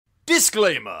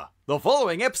Disclaimer! The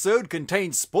following episode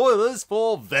contains spoilers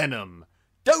for Venom.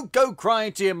 Don't go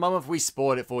crying to your mum if we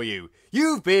spoil it for you.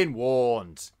 You've been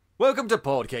warned. Welcome to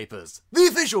PodCapers, the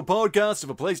official podcast of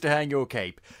A Place to Hang Your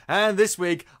Cape. And this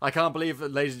week, I can't believe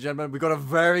it, ladies and gentlemen, we've got a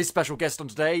very special guest on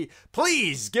today.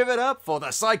 Please give it up for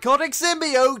the psychotic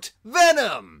symbiote,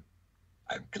 Venom!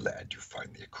 I'm glad you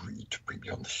finally agreed to bring me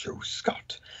on the show,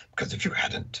 Scott. Because if you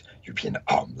hadn't, you'd be an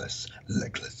armless,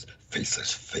 legless,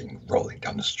 faceless thing rolling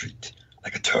down the street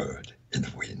like a turd in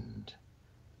the wind.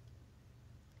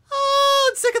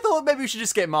 On second thought, maybe we should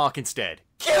just get Mark instead.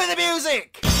 Cue the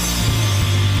music!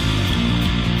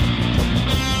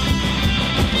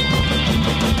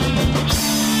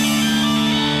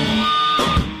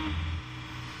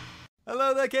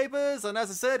 Hello there, Capers, and as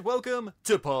I said, welcome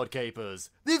to PodCapers,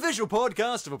 the official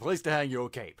podcast of A Place to Hang Your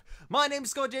Cape. My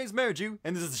name's Scott James Merridew,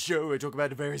 and this is the show where I talk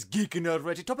about various geek and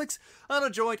nerd-related topics, and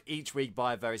I'm joined each week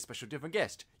by a very special different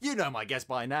guest. You know my guest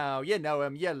by now, you know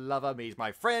him, you love him, he's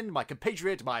my friend, my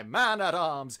compatriot, my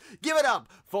man-at-arms. Give it up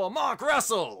for Mark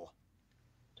Russell!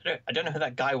 I don't know who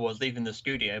that guy was leaving the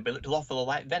studio, but it looked an awful lot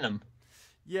like Venom.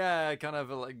 Yeah, kind of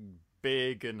like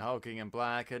big and hulking and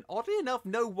black, and oddly enough,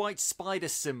 no white spider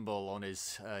symbol on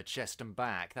his chest and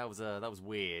back. That was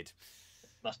weird.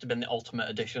 Must have been the Ultimate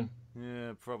Edition.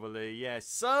 Yeah, probably. Yeah.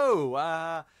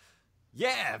 So,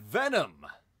 yeah, Venom.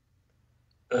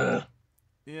 Ugh.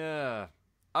 Yeah.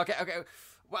 Okay.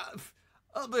 Well,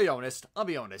 I'll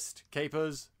be honest,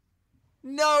 Capers.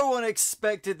 No one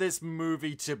expected this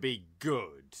movie to be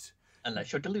good.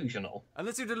 Unless you're delusional.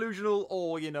 Unless you're delusional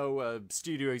or, you know, a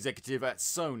studio executive at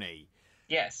Sony.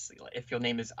 Yes, if your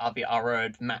name is Avi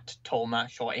Arad, Matt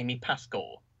Tolmash, or Amy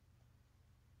Pascal.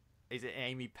 Is it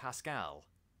Amy Pascal?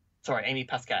 Sorry, Amy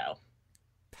Pascal.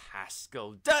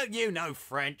 Pascal. Don't you know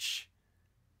French?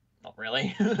 Not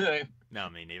really. No,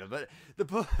 me neither. But the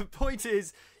point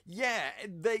is, yeah,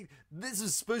 this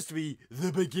is supposed to be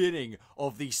the beginning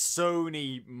of the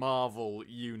Sony Marvel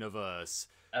universe.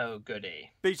 Oh,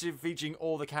 goody. Featuring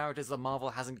all the characters that Marvel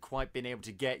hasn't quite been able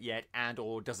to get yet and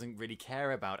or doesn't really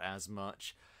care about as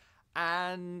much.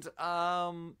 And,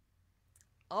 I'll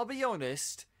be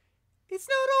honest, it's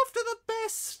not off to the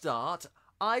best start.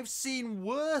 I've seen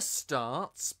worse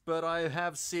starts, but I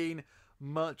have seen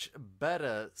much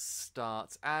better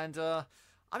starts. And, I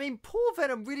mean, poor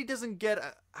Venom really hasn't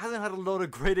had a lot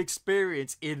of great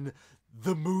experience in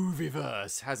the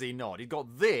movieverse, has he not? He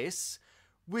got this,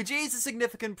 which is a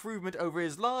significant improvement over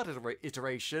his last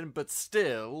iteration, but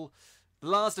still, the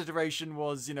last iteration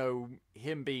was, you know,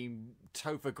 him being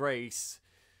Topher Grace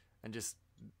and just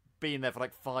being there for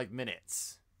like 5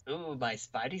 minutes. Ooh, my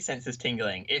spidey sense is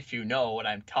tingling, if you know what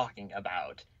I'm talking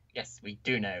about. Yes, we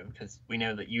do know, because we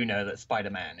know that you know that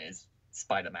Spider-Man is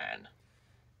Spider-Man.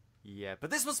 Yeah, but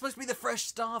this was supposed to be the fresh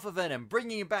start for Venom,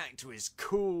 bringing him back to his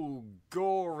cool,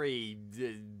 gory,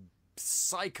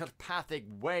 psychopathic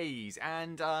ways.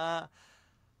 And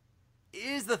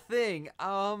here's the thing,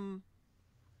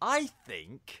 I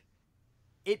think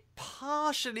it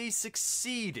partially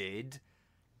succeeded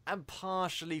and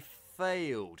partially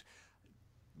failed.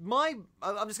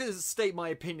 I'm just going to state my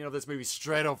opinion of this movie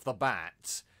straight off the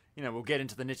bat. You know, we'll get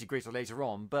into the nitty-gritty later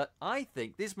on, but I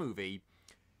think this movie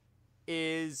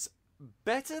is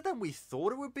better than we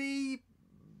thought it would be,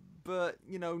 but,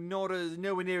 you know,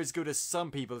 nowhere near as good as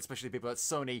some people, especially people at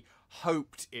Sony,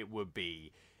 hoped it would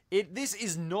be. This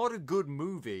is not a good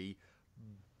movie,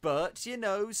 but, you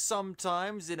know,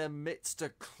 sometimes in amidst a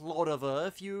clod of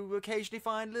earth, you occasionally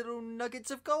find little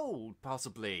nuggets of gold,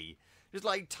 possibly. Just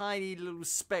like tiny little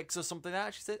specks or something that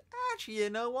actually said, actually, you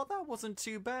know what, that wasn't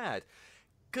too bad.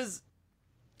 Because,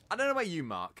 I don't know about you,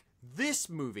 Mark, this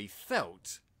movie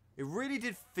it really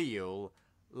did feel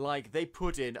like they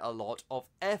put in a lot of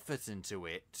effort into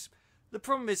it. The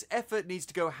problem is, effort needs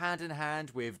to go hand in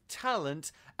hand with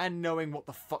talent and knowing what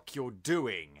the fuck you're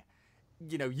doing.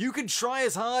 You know, you can try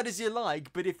as hard as you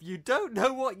like, but if you don't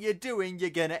know what you're doing, you're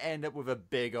gonna end up with a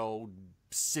big old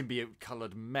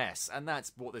symbiote-coloured mess. And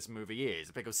that's what this movie is,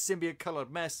 a big old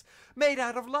symbiote-coloured mess made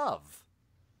out of love.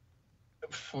 I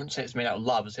wouldn't say it's made out of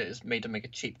love, I'd say it's made to make a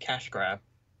cheap cash grab.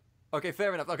 Okay,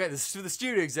 fair enough. Okay, for the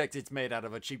studio exec, it's made out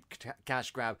of a cheap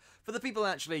cash grab. For the people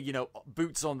actually, you know,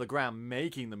 boots on the ground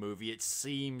making the movie, it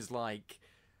seems like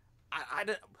I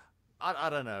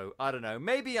don't know.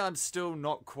 Maybe I'm still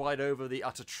not quite over the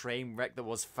utter train wreck that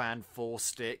was Fan 4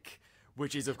 Stick,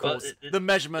 which is of course the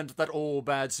measurement that all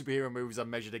bad superhero movies are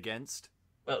measured against.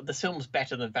 Well, the film's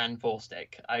better than Fan 4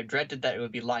 Stick. I dreaded that it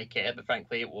would be like it, but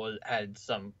frankly, it had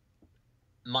some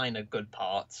minor good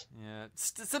parts. Yeah,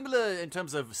 similar in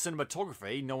terms of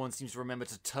cinematography. No one seems to remember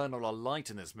to turn on a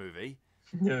light in this movie.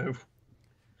 No.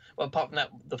 Well, apart from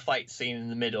that, the fight scene in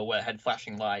the middle where it had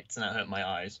flashing lights and that hurt my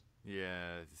eyes.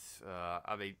 Yeah,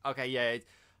 I mean, okay, yeah.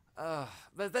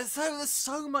 There's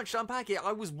so much to unpack here.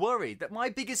 I was worried that my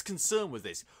biggest concern with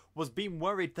this was being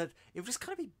worried that it would just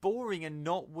kind of be boring and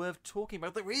not worth talking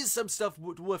about. There is some stuff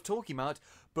worth talking about,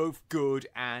 both good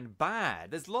and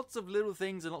bad. There's lots of little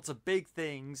things and lots of big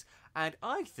things, and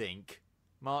I think,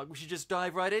 Mark, we should just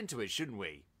dive right into it, shouldn't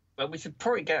we? Well, we should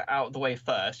probably get out of the way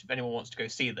first if anyone wants to go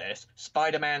see this.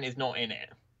 Spider-Man is not in it.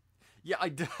 Yeah,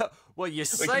 well, you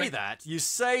say that. You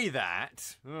say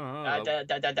that. I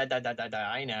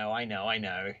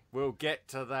know. We'll get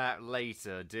to that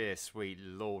later, dear sweet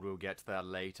lord, we'll get to that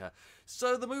later.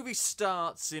 So the movie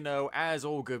starts, as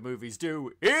all good movies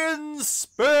do, in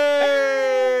space!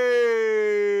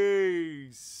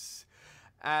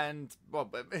 And,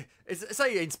 well,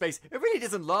 say in space, it really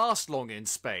doesn't last long in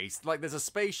space. Like, there's a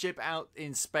spaceship out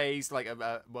in space, like,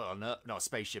 not a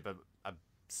spaceship, a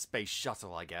space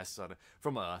shuttle, I guess,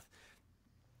 from Earth,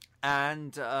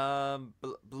 and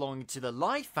belonging to the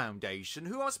Life Foundation,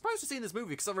 who I was supposed to see in this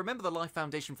movie because I remember the Life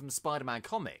Foundation from the Spider-Man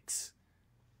comics.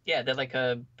 Yeah, they're like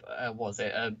they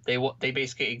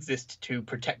basically exist to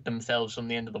protect themselves from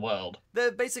the end of the world.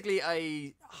 They're basically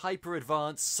a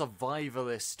hyper-advanced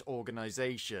survivalist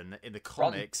organization in the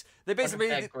comics. They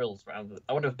basically I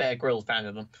wonder if Bear Grylls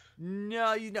founded them.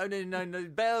 No.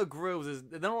 Bear Grylls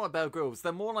they're not like Bear Grylls.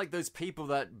 They're more like those people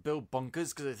that build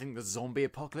bunkers because they think the zombie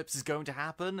apocalypse is going to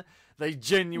happen. They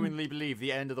genuinely believe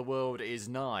the end of the world is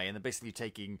nigh, and they're basically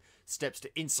taking steps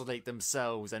to insulate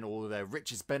themselves and all of their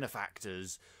richest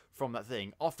benefactors from that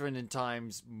thing, often in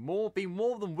times being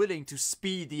more than willing to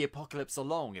speed the apocalypse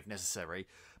along if necessary.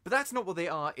 But that's not what they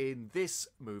are in this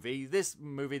movie. This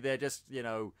movie, they're just,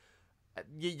 your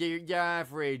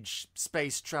average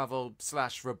space travel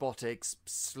 / robotics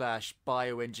 /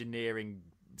 bioengineering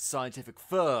scientific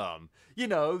firm.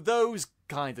 Those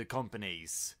kind of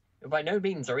companies. By no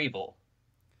means are evil.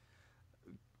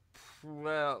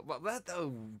 Well,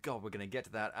 oh god, we're going to get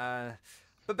to that.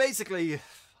 But basically,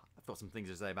 I've got some things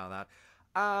to say about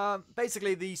that.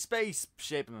 Basically, the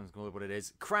spaceship, let's call it what it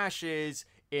is, crashes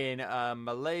in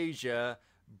Malaysia,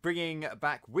 bringing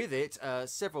back with it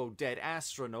several dead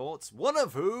astronauts, one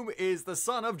of whom is the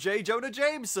son of J. Jonah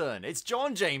Jameson. It's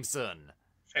John Jameson.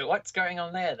 So what's going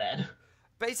on there, then?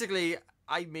 Basically,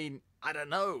 I mean, I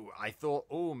don't know. I thought,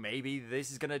 maybe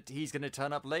he's gonna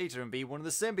turn up later and be one of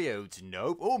the symbiotes.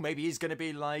 Nope. Maybe he's gonna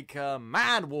be like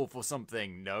Man-Wolf or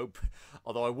something. Nope.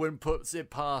 Although I wouldn't put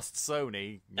it past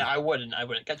Sony. No, I wouldn't.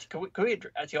 Can we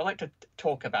actually, I'd like to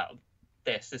talk about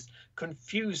this. This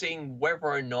confusing whether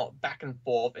or not back and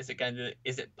forth. Is it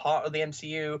part of the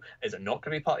MCU? Is it not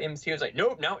going to be part of the MCU? It's like,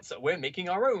 nope, now we're making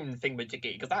our own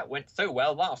thingamajiggy because that went so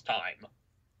well last time.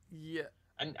 Yeah.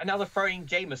 And now they're throwing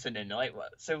Jameson in. Like,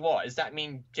 so what? Does that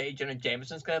mean J. Jonah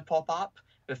Jameson's going to pop up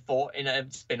in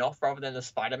a spin-off rather than the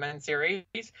Spider-Man series?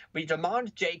 We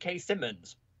demand J.K.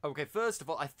 Simmons. Okay, first of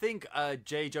all, I think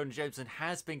J. Jonah Jameson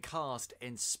has been cast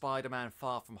in Spider-Man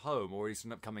Far From Home, or he's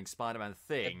an upcoming Spider-Man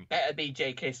thing. It better be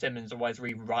J.K. Simmons, otherwise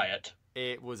we riot.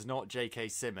 It was not J.K.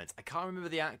 Simmons. I can't remember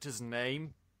the actor's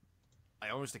name.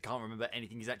 I honestly can't remember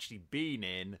anything he's actually been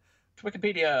in. To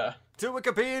Wikipedia.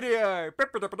 Wikipedia.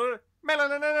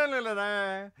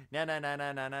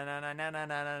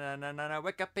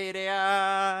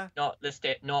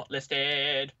 Not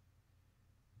listed.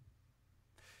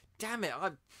 Damn it!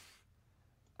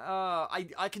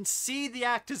 I can see the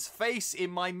actor's face in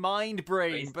my mind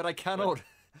brain, but I cannot.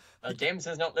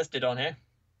 Jameson's not listed on here.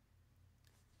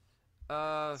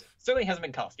 Certainly hasn't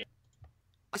been cast yet.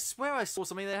 I swear I saw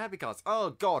something that had been cast.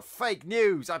 Oh god, fake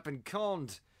news! I've been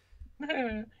conned.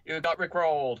 You got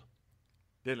rickrolled.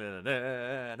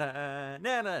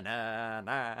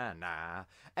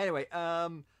 Anyway,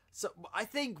 so I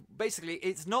think basically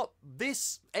it's not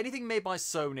anything made by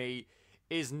Sony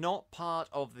is not part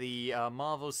of the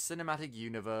Marvel Cinematic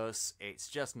Universe. It's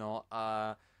just not.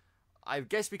 I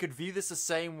guess we could view this the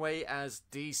same way as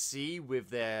DC with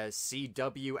their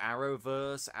CW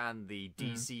Arrowverse and the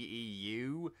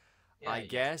DCEU. Yeah, I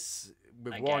guess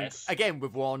with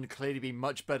one clearly being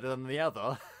much better than the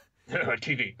other.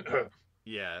 TV.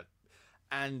 Yeah,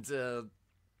 and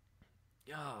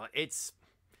it's.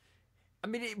 I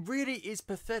mean, it really is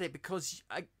pathetic because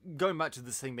going back to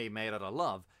this thing they made out of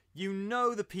love.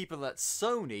 The people at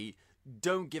Sony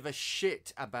don't give a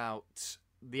shit about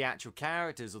the actual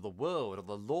characters or the world or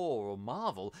the lore or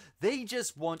Marvel. They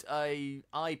just want a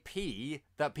IP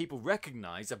that people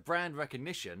recognize, a brand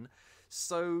recognition.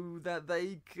 so that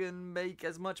they can make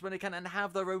as much money as they can and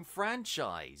have their own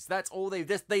franchise. That's all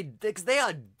because they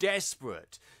are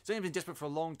desperate. Sony's been desperate for a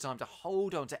long time to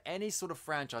hold on to any sort of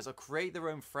franchise or create their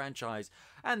own franchise,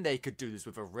 and they could do this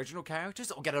with original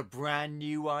characters or get a brand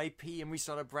new IP and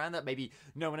restart a brand that maybe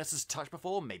no one else has touched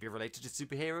before, maybe related to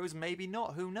superheroes, maybe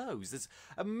not, who knows. There's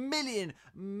a million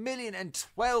and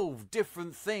 12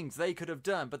 different things they could have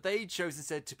done, but they chose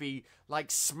instead to be like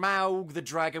Smaug the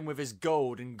dragon with his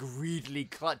gold and greedily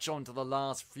clutch on to the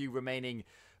last few remaining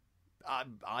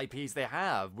IPs they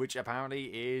have, which apparently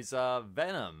is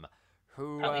Venom,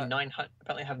 who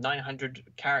apparently have 900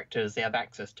 characters they have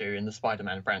access to in the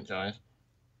Spider-Man franchise.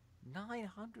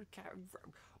 900 characters.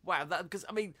 Wow, because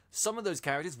I mean, some of those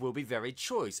characters will be very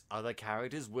choice. Other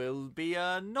characters will be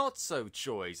not so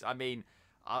choice. I mean,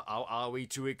 are we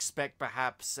to expect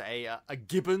perhaps a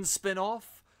Gibbon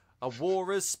spin-off? A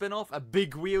Warriors spin-off? A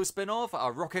Big Wheel spin-off?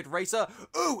 A Rocket Racer?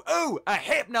 Ooh, a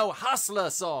Hypno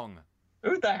Hustler song!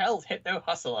 Who the hell's Hypno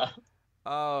Hustler?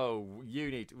 Oh,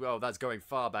 well, that's going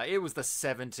far back. It was the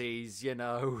 70s, you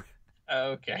know.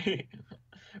 Okay.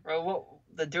 Well,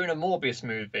 they're doing a Morbius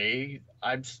movie.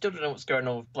 I still don't know what's going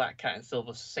on with Black Cat and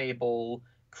Silver Sable.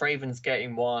 Kraven's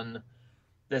getting one.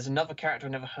 There's another character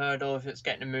I've never heard of that's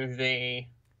getting a movie.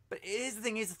 But here's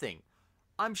the thing.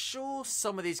 I'm sure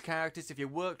some of these characters, if you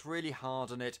worked really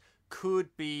hard on it,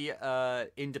 could be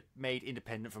made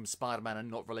independent from Spider-Man and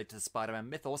not related to the Spider-Man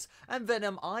mythos. And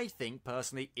Venom, I think,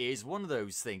 personally, is one of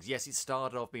those things. Yes, it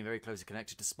started off being very closely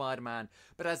connected to Spider-Man,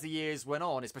 but as the years went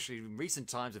on, especially in recent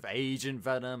times with Agent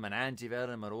Venom and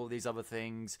Anti-Venom and all these other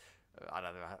things, I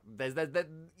don't know.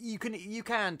 You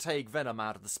can take Venom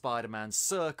out of the Spider-Man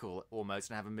circle almost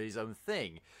and have him be his own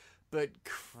thing. But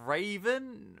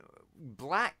Kraven,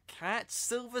 Black Cat,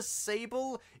 Silver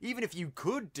Sable, even if you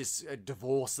could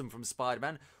divorce them from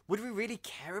Spider-Man, would we really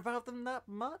care about them that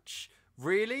much?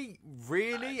 Really?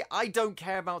 I don't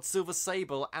care about Silver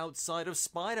Sable outside of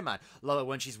Spider-Man. Although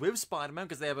when she's with Spider-Man,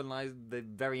 because they have a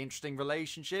very interesting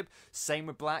relationship. Same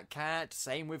with Black Cat,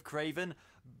 same with Kraven.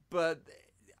 But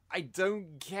I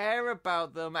don't care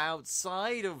about them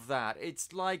outside of that.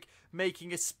 It's like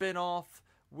making a spin-off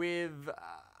with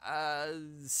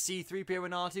C-3PO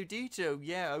and R2-D2.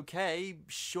 Yeah, okay,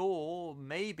 sure,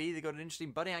 maybe they got an interesting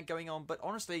buddy act going on, but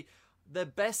honestly, they're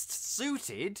best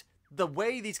suited, the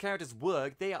way these characters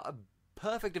work, they are a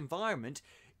perfect environment,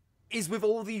 is with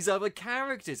all these other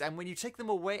characters, and when you take them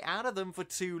away out of them for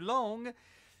too long,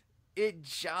 it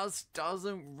just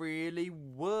doesn't really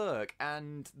work,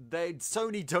 and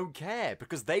Sony don't care,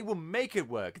 because they will make it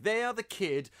work. They are the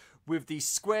kid with the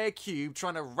square cube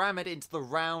trying to ram it into the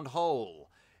round hole.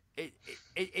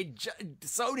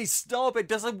 Sony, stop! It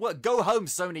doesn't work. Go home,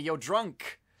 Sony. You're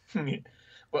drunk.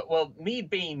 well, me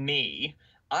being me,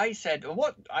 I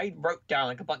wrote down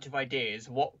like a bunch of ideas.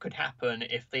 What could happen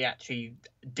if they actually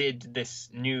did this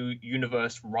new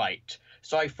universe right?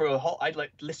 So I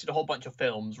listed a whole bunch of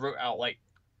films, wrote out like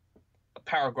a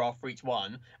paragraph for each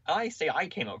one. I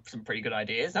came up with some pretty good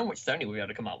ideas, and which Sony will be able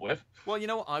to come up with. Well, you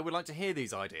know what? I would like to hear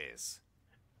these ideas.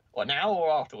 What, now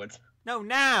or afterwards? No,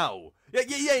 now!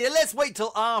 Yeah, let's wait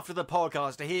till after the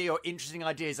podcast to hear your interesting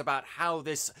ideas about how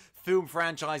this film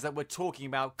franchise that we're talking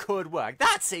about could work.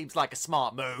 That seems like a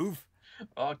smart move.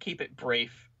 I'll keep it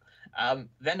brief.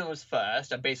 Venom was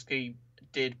first.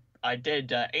 I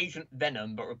did Agent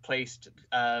Venom, but replaced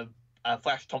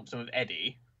Flash Thompson with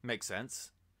Eddie. Makes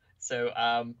sense. So,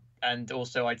 and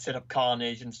also I'd set up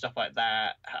Carnage and stuff like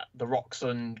that. The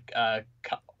Roxxon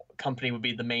company would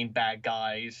be the main bad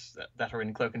guys that are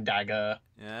in Cloak and Dagger.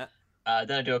 Yeah.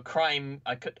 Then I do a crime.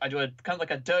 I do a kind of like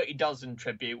a Dirty Dozen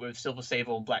tribute with Silver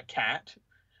Sable and Black Cat.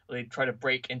 They try to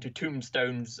break into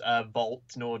Tombstone's vault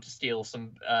in order to steal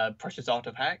some precious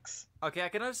artifacts. Okay, I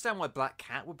can understand why Black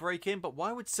Cat would break in, but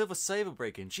why would Silver Sable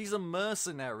break in? She's a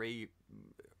mercenary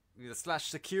 /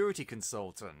 security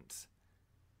consultant.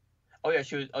 Oh yeah,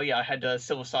 she was. Oh yeah, I had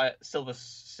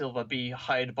Silver be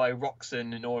hired by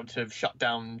Roxxon in order to shut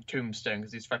down Tombstone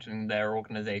because he's threatening their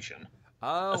organization.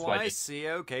 Oh, I see.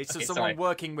 Okay, so someone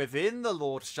working within the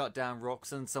law to shut down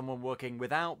Roxxon, someone working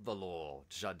without the law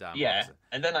to shut down Roxxon.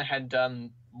 And then I had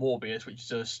Morbius, which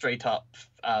is a straight up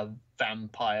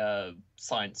vampire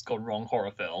science gone wrong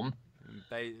horror film.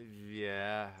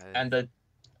 Yeah. And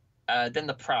then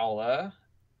the Prowler.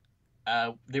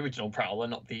 The original Prowler,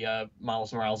 not the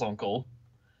Miles Morales' uncle.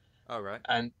 Oh, right.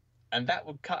 And that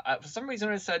would cut. For some reason,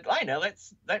 I said, I know,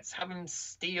 let's have him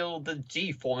steal the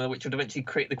G formula, which would eventually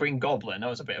create the Green Goblin. That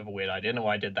was a bit of a weird idea. I don't know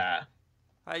why I did that.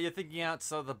 You're thinking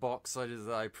outside the box. I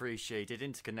appreciate it.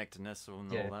 Interconnectedness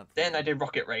and all that. Then I did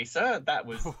Rocket Racer. That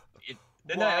was.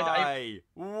 Why?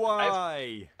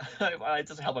 Why? it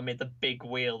doesn't help I made the big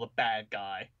wheel the bad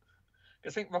guy.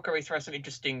 Because I think Rocket Racer has some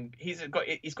interesting. He's got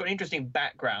an interesting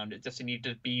background. It just needs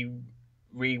to be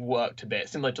reworked a bit,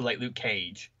 similar to like Luke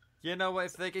Cage. You know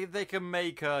what? If they can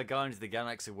make Guardians of the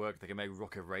Galaxy work, they can make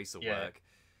Rocket Racer work.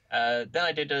 Then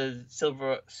I did a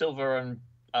Silver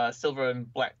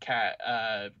and Black Cat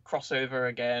crossover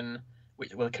again,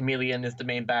 where Chameleon is the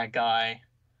main bad guy.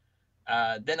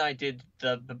 Then I did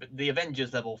the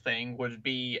Avengers level thing, would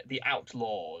be the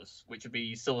Outlaws, which would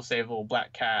be Silver Sable,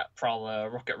 Black Cat, Prowler,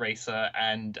 Rocket Racer,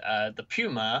 and the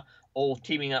Puma, all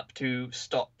teaming up to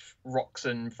stop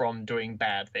Roxanne from doing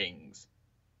bad things.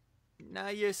 Now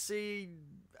you see,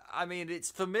 I mean,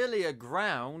 it's familiar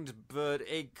ground, but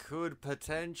it could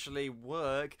potentially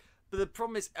work. But the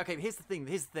problem is, okay, here's the thing.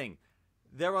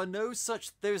 There is no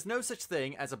such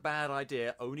thing as a bad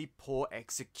idea, only poor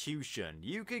execution.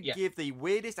 You could give the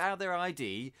weirdest out there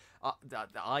idea,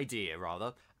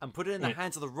 and put it in the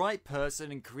hands of the right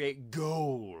person and create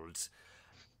gold.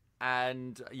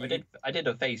 And I did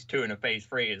a phase 2 and a phase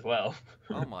 3 as well.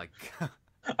 Oh my god.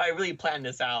 I really planned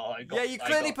this out. You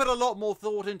clearly put a lot more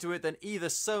thought into it than either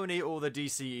Sony or the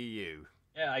DCEU.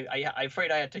 Yeah, I afraid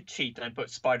I had to cheat and I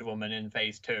put Spider-Woman in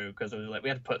phase 2 because it was like we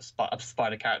had to put a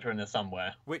spider character in there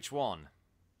somewhere. Which one?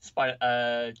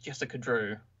 Jessica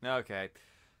Drew. Okay.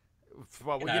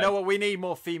 Well, you know what? We need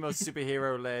more female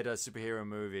superhero-led superhero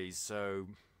movies. So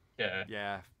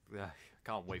yeah,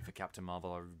 can't wait for Captain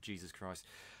Marvel. Oh, Jesus Christ.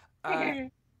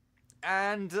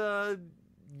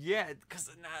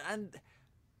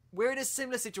 We're in a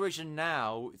similar situation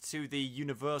now to the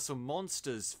Universal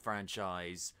Monsters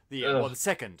franchise, the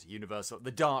second Universal,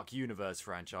 the Dark Universe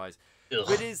franchise,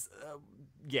 which is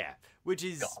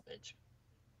garbage.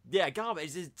 Yeah,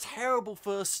 garbage. It's a terrible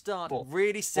first start.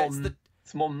 Really sets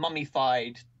It's more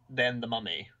mummified than the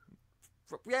Mummy.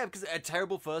 Yeah, because a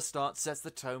terrible first start sets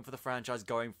the tone for the franchise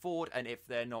going forward, and if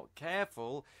they're not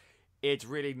careful, it's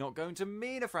really not going to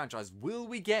mean a franchise. Will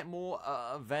we get more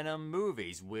Venom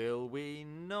movies? Will we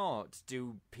not?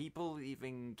 Do people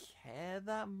even care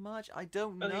that much? I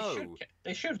don't know.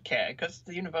 They should care, because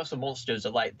the Universal Monsters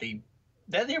are like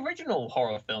they're the original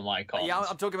horror film icons. Yeah,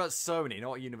 I'm talking about Sony,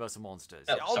 not Universal Monsters.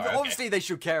 Oh, sorry, obviously, they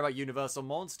should care about Universal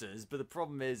Monsters, but the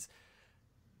problem is...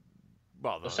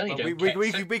 Sony don't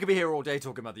we care. could be here all day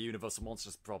talking about the Universal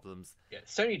Monsters problems. Yeah,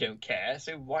 Sony don't care,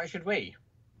 so why should we?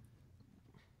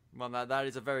 Well, that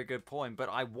is a very good point, but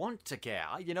I want to care.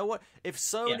 You know what? If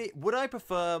Sony... Would I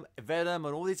prefer Venom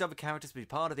and all these other characters to be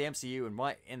part of the MCU and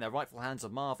in their rightful hands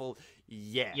of Marvel?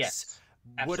 Yes.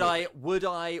 Would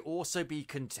I also be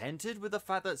contented with the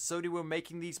fact that Sony were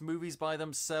making these movies by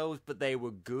themselves, but they were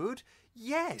good?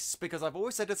 Yes, because I've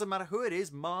always said it doesn't matter who it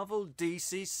is, Marvel,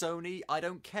 DC, Sony, I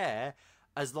don't care,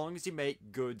 as long as you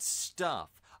make good stuff.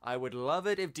 I would love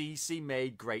it if DC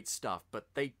made great stuff, but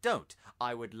they don't.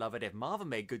 I would love it if Marvel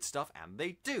made good stuff, and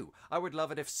they do. I would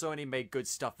love it if Sony made good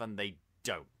stuff, and they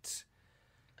don't.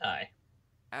 Aye.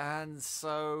 And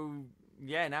so,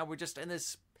 yeah, now we're just in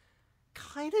this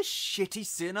kind of shitty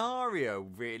scenario,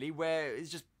 really, where it's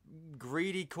just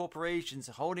greedy corporations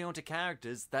holding on to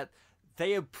characters that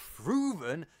they have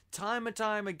proven time and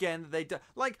time again that they do.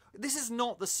 Like, this is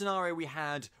not the scenario we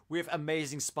had with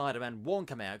Amazing Spider-Man 1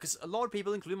 coming out, because a lot of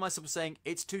people, including myself, were saying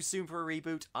it's too soon for a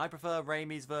reboot. I prefer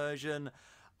Raimi's version.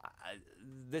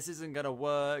 This isn't going to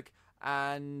work.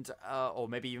 And, or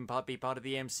maybe even be part of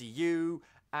the MCU.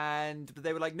 But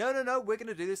they were like, no, we're going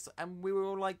to do this. And we were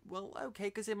all like, well, okay,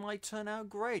 because it might turn out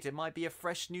great. It might be a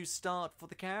fresh new start for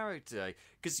the character.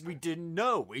 Because we didn't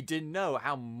know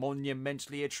how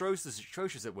monumentally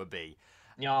atrocious it would be.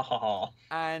 Yeah.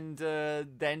 And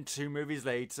then 2 movies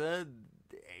later...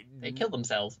 They killed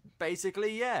themselves.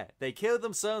 Basically, yeah. They killed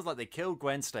themselves like they killed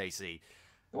Gwen Stacy.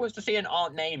 Who wants to see an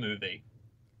Aunt May movie?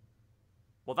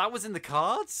 Well, that was in the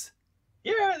cards?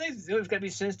 Yeah, it was going to be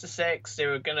Sinister Six. They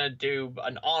were going to do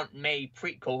an Aunt May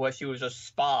prequel where she was a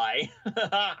spy.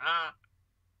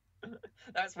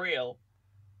 That's real.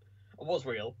 It was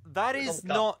real. That is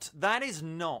not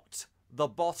the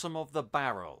bottom of the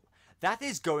barrel. That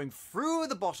is going through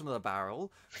the bottom of the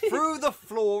barrel, through the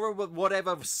floor of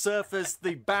whatever surface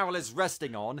the barrel is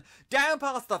resting on, down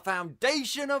past the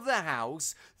foundation of the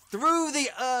house, through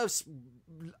the Earth's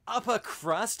upper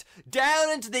crust, down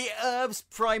into the Earth's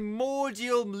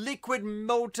primordial liquid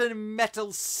molten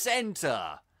metal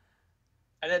center.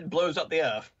 And then blows up the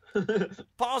Earth.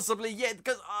 Possibly, yeah,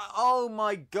 because, oh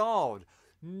my god.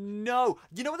 No.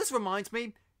 You know what this reminds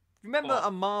me? Remember a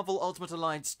Marvel Ultimate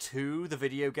Alliance 2, the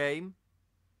video game?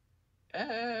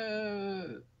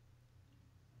 There's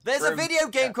a video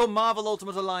game called Marvel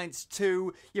Ultimate Alliance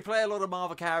 2. You play a lot of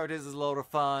Marvel characters, it's a lot of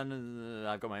fun.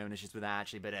 I've got my own issues with that,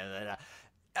 actually, but...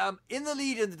 in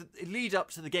the lead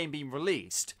up to the game being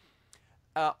released,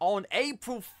 on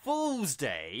April Fool's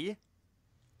Day,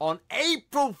 one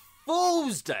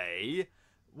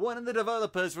of the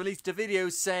developers released a video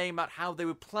saying about how they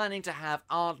were planning to have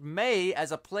Aunt May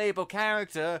as a playable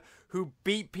character who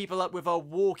beat people up with a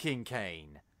walking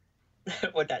cane.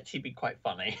 That would actually be quite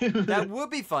funny. That would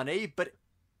be funny, but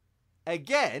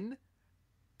again,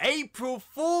 April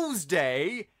Fool's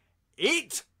Day,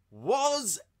 it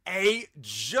was a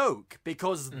joke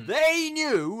because they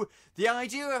knew the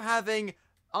idea of having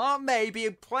Aunt May be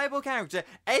a playable character,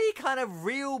 any kind of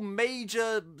real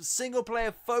major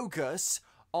single-player focus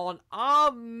on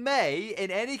Aunt May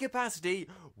in any capacity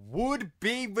would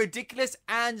be ridiculous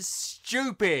and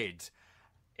stupid.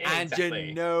 Exactly. And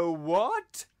you know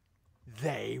what?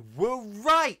 They were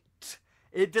right.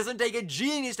 It doesn't take a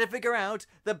genius to figure out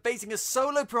that basing a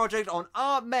solo project on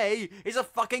Aunt May is a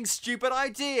fucking stupid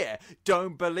idea.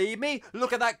 Don't believe me?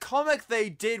 Look at that comic they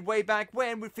did way back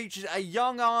when, which featured a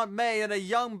young Aunt May and a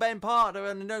young Ben Parker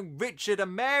and a young Richard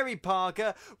and Mary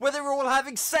Parker, where they were all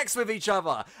having sex with each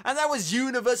other. And that was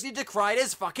universally decried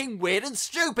as fucking weird and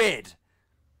stupid.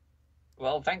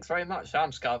 Well, thanks very much.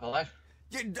 I'm Scarlet Life.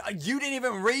 You didn't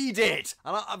even read it.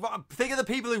 And I think of the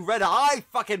people who read it. I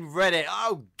fucking read it.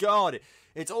 Oh, God.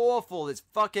 It's awful. It's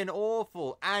fucking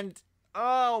awful. And,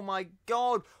 oh, my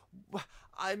God.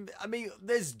 I mean,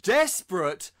 there's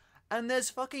desperate. And there's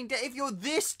fucking... if you're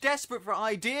this desperate for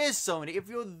ideas, Sony, if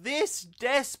you're this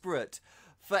desperate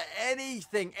for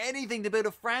anything to build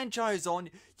a franchise on,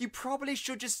 you probably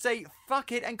should just say,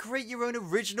 fuck it, and create your own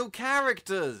original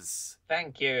characters.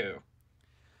 Thank you.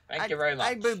 Thank you very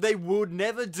much. But they would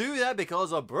never do that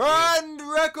because of brand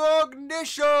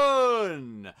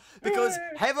recognition. Because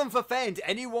heaven forfend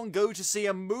anyone go to see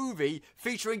a movie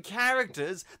featuring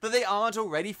characters that they aren't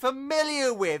already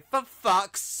familiar with. For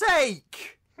fuck's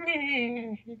sake!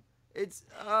 It's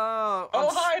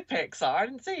hi Pixar! I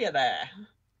didn't see you there.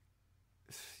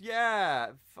 Yeah,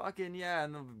 fucking yeah.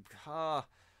 And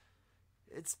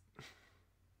it's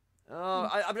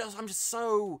I'm just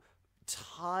so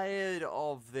tired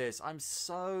of this. I'm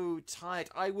so tired.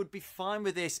 I would be fine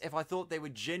with this if I thought they were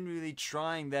genuinely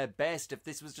trying their best, if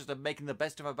this was just making the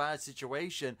best of a bad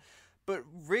situation. But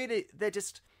really, they're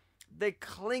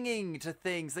clinging to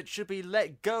things that should be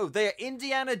let go. They're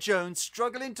Indiana Jones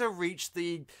struggling to reach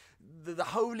the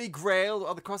holy grail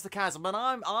across the chasm, and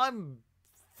I'm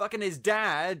fucking his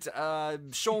dad,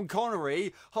 Sean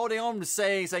Connery, holding on to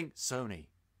saying, Sony,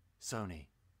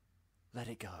 let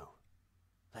it go.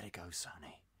 Let it go,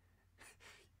 Sony.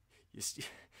 So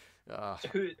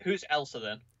who's Elsa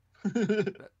then?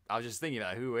 I was just thinking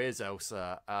about who is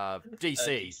Elsa.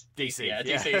 DC. DC. Yeah,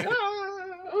 DC.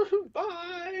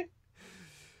 Bye.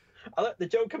 I like the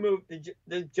Joker movie.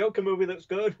 The Joker movie looks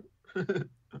good.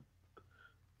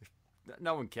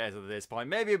 No one cares at this point.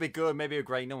 Maybe it'll be good, maybe it'll be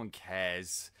great. No one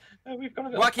cares. We've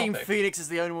got Joaquin Phoenix is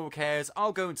the only one who cares.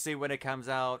 I'll go and see it when it comes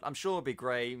out. I'm sure it'll be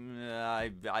great.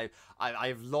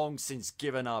 I've long since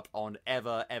given up on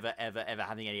ever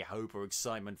having any hope or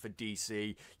excitement for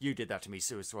DC. You did that to me,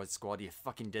 Suicide Squad. You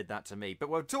fucking did that to me. But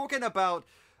we're talking about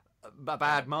a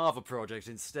bad Marvel project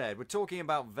instead. We're talking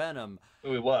about Venom.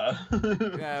 We were.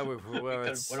 Yeah, we were.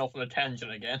 Went off on a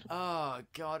tangent again. Oh,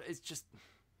 God. It's just...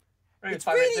 It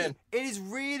is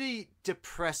really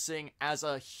depressing as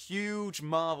a huge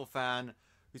Marvel fan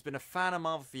who's been a fan of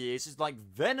Marvel for years, who's liked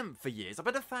Venom for years. I've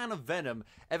been a fan of Venom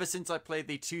ever since I played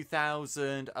the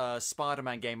 2000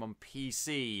 Spider-Man game on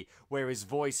PC, where he's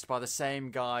voiced by the same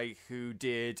guy who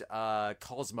did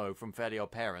Cosmo from Fairly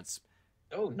Odd Parents.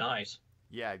 Oh, nice.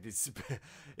 Yeah,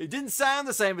 it didn't sound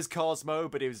the same as Cosmo,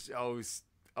 but it was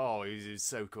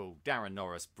so cool. Darren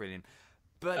Norris, brilliant.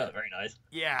 But very nice.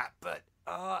 Yeah, but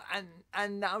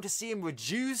and now to see him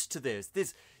reduced to this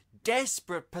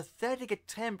desperate, pathetic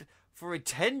attempt for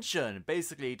attention,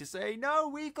 basically to say, no,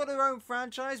 we've got our own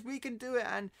franchise, we can do it,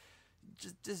 and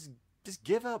just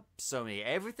give up, Sony.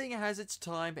 Everything has its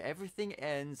time, everything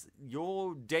ends.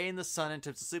 Your day in the sun in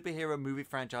terms of superhero movie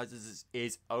franchises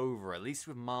is over, at least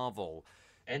with Marvel.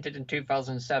 Ended in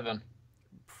 2007.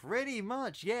 Pretty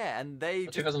much, yeah, and they...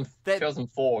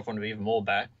 2004, if I want to be even more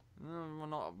back. Well,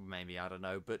 not maybe, I don't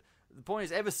know, but the point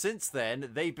is, ever since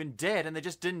then, they've been dead and they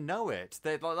just didn't know it.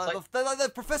 They're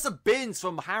like Professor Binns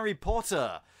from Harry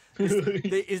Potter.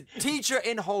 His teacher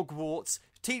in Hogwarts,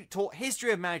 taught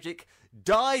history of magic,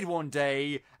 died one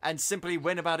day, and simply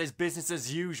went about his business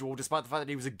as usual, despite the fact that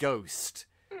he was a ghost.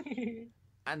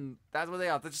 And that's what they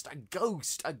are. They're just a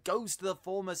ghost of the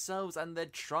former selves, and they're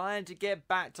trying to get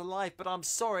back to life. But I'm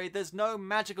sorry, there's no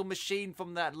magical machine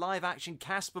from that live-action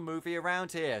Casper movie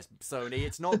around here, Sony.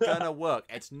 It's not gonna work.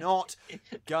 It's not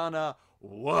gonna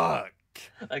work.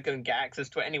 I couldn't get access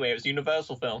to it anyway. It was a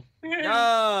Universal film.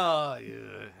 Oh,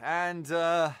 yeah. And,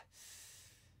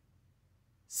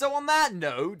 so on that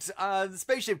note, the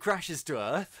spaceship crashes to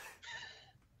Earth.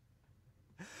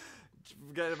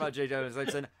 Forget about J. Jonah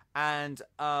Jameson. And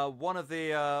one of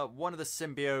the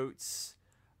symbiotes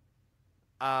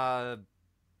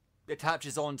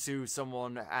attaches onto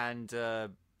someone, and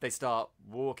they start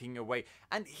walking away.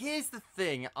 And here's the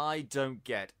thing I don't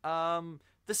get: the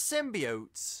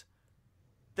symbiotes,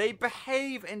 they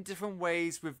behave in different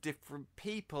ways with different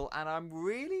people, and I'm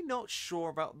really not sure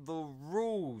about the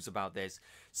rules about this.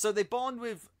 So they bond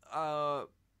with,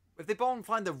 if they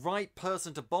find the right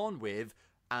person to bond with.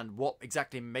 And what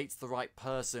exactly makes the right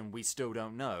person, we still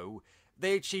don't know.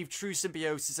 They achieve true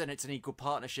symbiosis, and it's an equal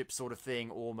partnership sort of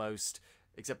thing, almost.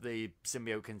 Except the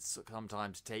symbiote can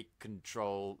sometimes take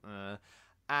control.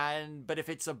 But if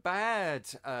it's a bad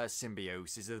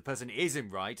symbiosis, if the person isn't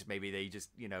right, maybe they just,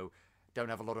 don't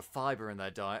have a lot of fiber in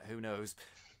their diet, who knows.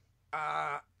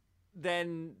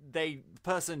 Then the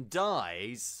person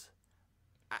dies.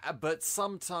 But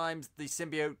sometimes the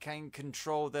symbiote can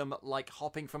control them, like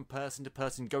hopping from person to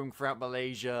person, going throughout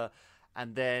Malaysia,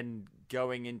 and then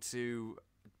going into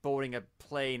boarding a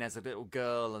plane as a little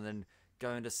girl, and then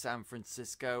going to San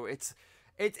Francisco. It's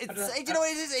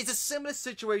a similar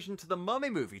situation to the Mummy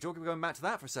movie. Going back to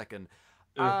that for a second,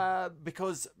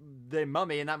 because the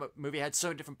Mummy in that movie had so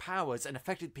many different powers and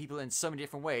affected people in so many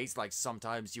different ways. Like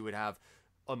sometimes you would have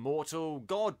immortal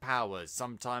god powers,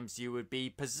 sometimes you would be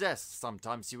possessed,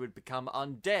 sometimes you would become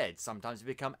undead, sometimes you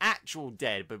become actual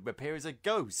dead but appear as a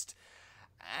ghost.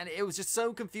 And it was just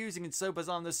so confusing and so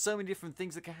bizarre, and there's so many different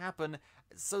things that can happen.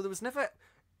 So there was never...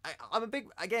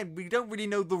 Again, we don't really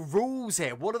know the rules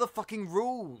here. What are the fucking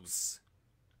rules?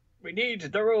 We need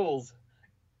the rules.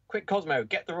 Quick, Cosmo,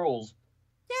 get the rules.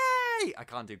 Yay! I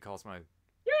can't do Cosmo.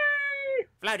 Yay!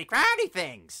 Floaty crowdy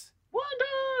things!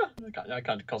 Wonder! I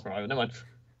can't do Cosmo either, never mind.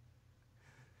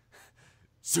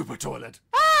 Super toilet.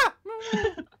 Ah!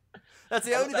 That's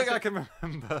the only thing I can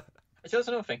remember. So that's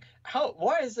another thing.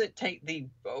 Why does it take it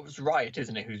was Riot,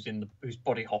 isn't it, who's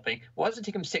body hopping? Why does it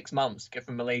take him 6 months to get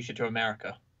from Malaysia to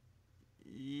America?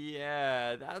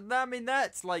 Yeah,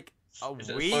 that's like a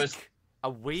week. A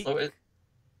week?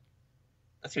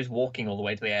 That's he was walking all the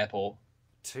way to the airport.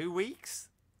 2 weeks?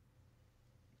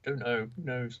 Don't know. Who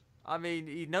knows? I mean,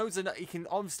 he knows enough. He can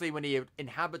obviously, when he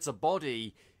inhabits a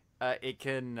body, it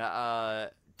can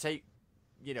take.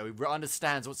 He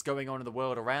understands what's going on in the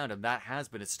world around him. That has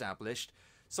been established.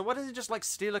 So why doesn't he just like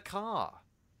steal a car?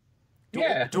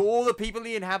 Do all the people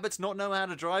he inhabits not know how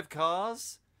to drive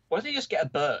cars? Why doesn't he just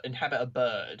inhabit a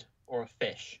bird or a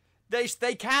fish?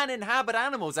 They can inhabit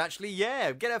animals, actually.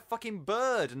 Yeah, get a fucking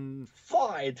bird and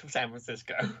fly to San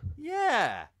Francisco.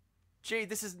 Yeah. Gee,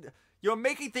 you're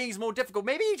making things more difficult.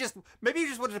 Maybe you just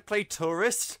wanted to play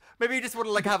tourist. Maybe you just wanted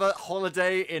to like have a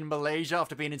holiday in Malaysia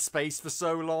after being in space for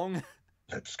so long.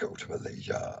 Let's go to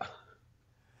Malaysia.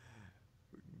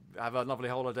 Have a lovely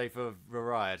holiday for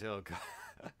Riot. Oh God.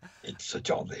 It's a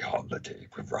jolly holiday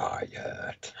with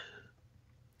Riot.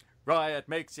 Riot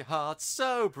makes your heart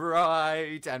so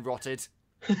bright and rotted.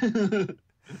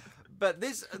 But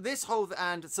this whole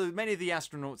so many of the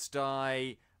astronauts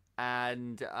die.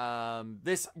 And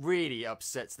this really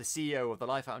upsets the CEO of the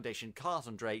Life Foundation,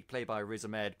 Carlton Drake, played by Riz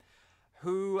Ahmed,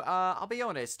 who, I'll be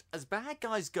honest, as bad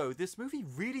guys go, this movie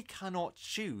really cannot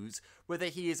choose whether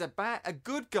he is a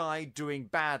good guy doing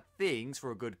bad things for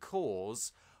a good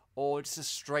cause, or just a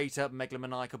straight-up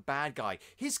megalomaniacal bad guy.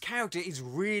 His character is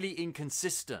really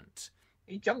inconsistent.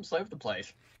 He jumps over the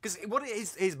place. Because what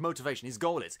his motivation, his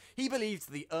goal is, he believes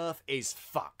the Earth is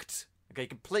fucked. Okay,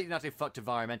 completely and utterly fucked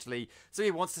environmentally, so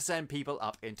he wants to send people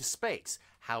up into space.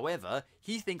 However,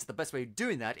 he thinks the best way of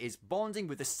doing that is bonding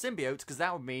with the symbiote, because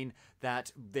that would mean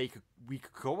that we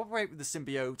could cooperate with the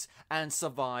symbiote and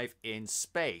survive in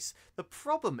space. The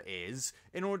problem is,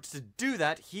 in order to do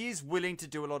that, he is willing to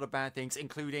do a lot of bad things,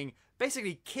 including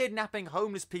basically kidnapping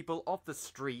homeless people off the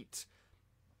street.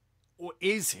 Or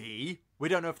is he? We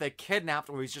don't know if they're kidnapped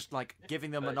or he's just like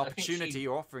giving them an opportunity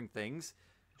or offering things.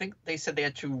 I think they said they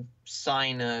had to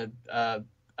sign I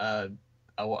can't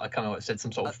remember what it said,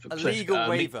 some sort of a legal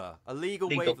waiver. A legal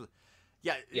waiver.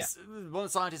 Yeah. One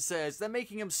scientist says they're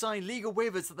making them sign legal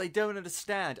waivers that they don't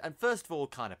understand. And first of all,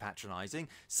 kind of patronizing.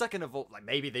 Second of all, like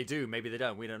maybe they do, maybe they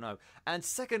don't, we don't know. And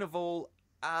second of all,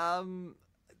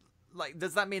 like,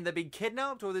 does that mean they're being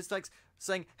kidnapped, or there's like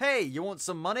saying, "Hey, you want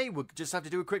some money? We'll just have to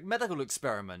do a quick medical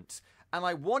experiment." And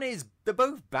like, they're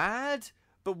both bad,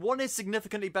 but one is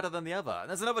significantly better than the other. And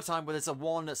there's another time where there's a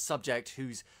one subject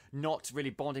who's not really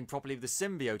bonding properly with the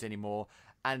symbiote anymore,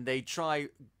 and they try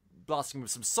blasting him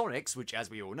with some sonics, which, as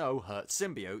we all know, hurt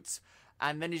symbiotes.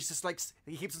 And then he's just like,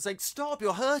 he keeps on saying, "Stop,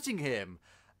 you're hurting him."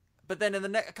 But then in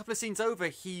the a couple of scenes over,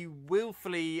 he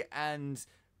willfully and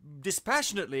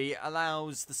dispassionately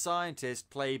allows the scientist,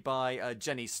 played by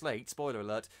Jenny Slate, spoiler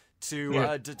alert,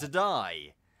 to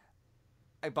die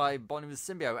by bonding with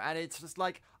the symbiote. And it's just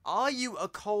like, are you a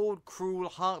cold, cruel,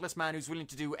 heartless man who's willing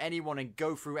to do anyone and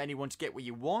go through anyone to get what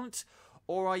you want?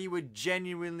 Or are you a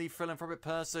genuinely philanthropic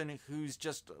person who's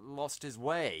just lost his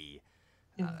way?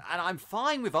 And I'm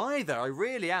fine with either. I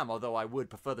really am, although I would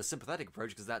prefer the sympathetic approach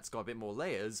because that's got a bit more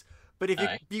layers. But if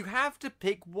you have to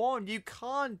pick one, you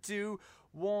can't do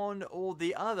one or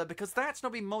the other, because that's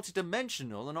not being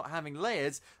multidimensional and not having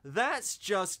layers. That's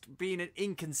just being an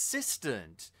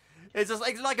inconsistent. It's just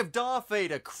like if Darth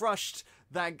Vader crushed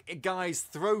that guy's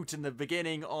throat in the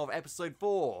beginning of episode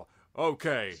 4.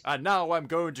 "Okay, and now I'm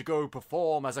going to go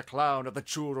perform as a clown at the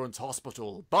children's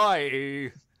hospital.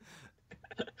 Bye."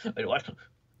 Wait, what?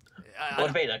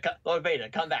 Lord Vader,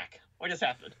 come back. What just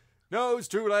happened? "No, it's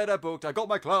too late. I booked. I got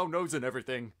my clown nose and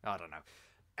everything." I don't know.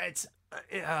 It's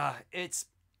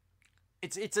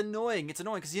annoying. It's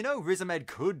annoying because, you know, Riz Ahmed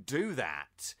could do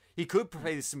that. He could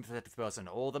play the sympathetic person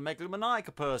or the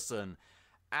megalomaniacal person,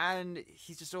 and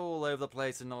he's just all over the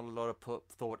place, and not a lot of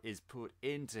thought is put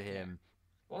into him.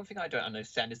 One thing I don't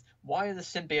understand is, why are the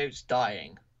symbiotes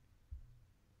dying?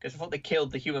 Because I thought they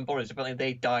killed the human bodies, apparently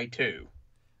they die too.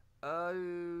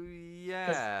 Oh,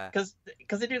 yeah. Because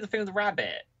they do the thing with the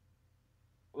rabbit.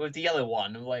 With the yellow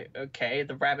one. I'm like, okay,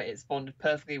 the rabbit is bonded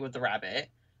perfectly with the rabbit.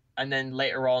 And then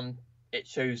later on, it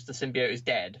shows the symbiote is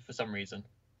dead for some reason.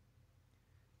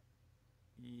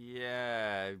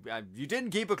 Yeah. You didn't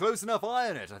keep a close enough eye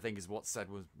on it, I think is what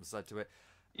was said to it.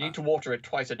 You need to water it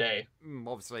twice a day.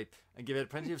 Obviously. And give it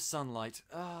plenty of sunlight.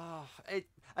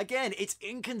 Again, it's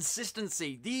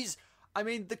inconsistency. The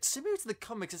symbiotes in the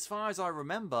comics, as far as I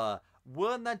remember,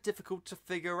 weren't that difficult to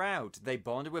figure out. They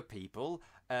bonded with people,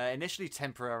 initially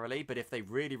temporarily, but if they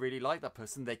really, really liked that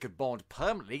person, they could bond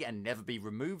permanently and never be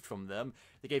removed from them.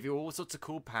 They gave you all sorts of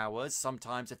cool powers.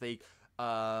 Sometimes if they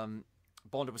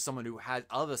bonded with someone who had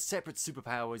other separate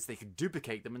superpowers, they could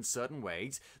duplicate them in certain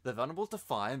ways. They're vulnerable to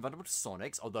fire and vulnerable to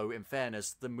sonics, although, in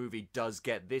fairness, the movie does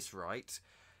get this right.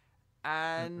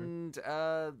 And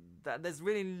there's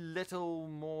really little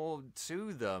more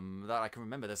to them that I can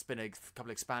remember. There's been a couple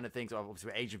of expanded things,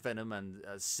 obviously Agent Venom and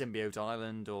Symbiote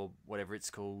Island, or whatever it's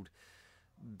called,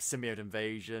 Symbiote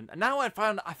Invasion. And now I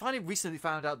finally recently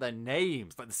found out their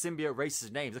names, like the symbiote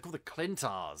races' names. They're called the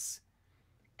Clintars.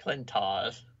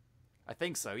 Clintars? I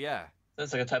think so, yeah.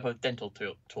 That's like a type of dental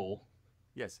tool.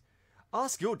 Yes.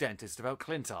 Ask your dentist about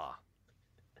Clintar.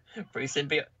 Free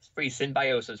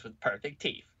symbiosis with perfect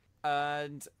teeth.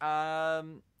 And,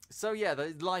 so yeah,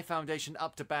 the Life Foundation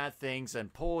up to bad things,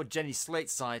 and poor Jenny Slate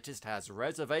scientist has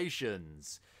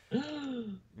reservations. But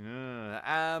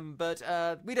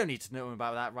we don't need to know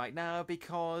about that right now,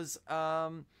 because,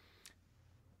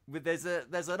 there's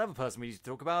another person we need to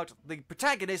talk about. The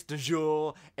protagonist du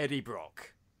jour, Eddie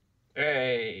Brock.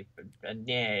 Hey,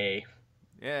 yay.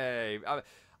 Yay.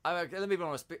 Let me be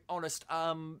honest.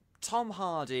 Tom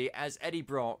Hardy as Eddie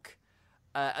Brock,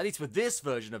 at least with this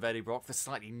version of Eddie Brock, the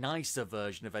slightly nicer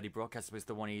version of Eddie Brock, as opposed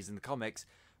to the one he's in the comics,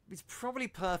 it's probably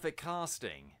perfect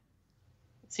casting.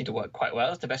 It seemed to work quite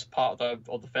well. It's the best part of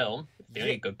the film. It's the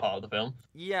only good part of the film.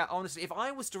 Yeah, honestly, if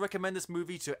I was to recommend this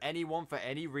movie to anyone for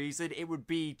any reason, it would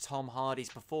be Tom Hardy's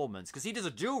performance. Because he does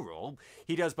a dual role.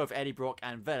 He does both Eddie Brock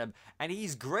and Venom. And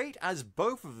he's great as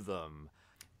both of them.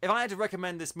 If I had to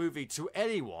recommend this movie to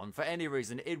anyone for any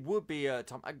reason, it would be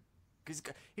Tom... Because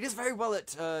he does very well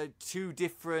at two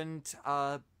different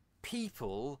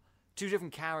people, two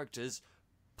different characters,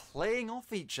 playing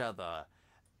off each other.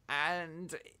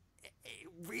 And... it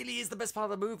really is the best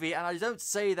part of the movie, and I don't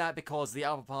say that because the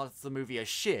other parts of the movie are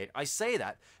shit. I say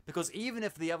that because even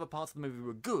if the other parts of the movie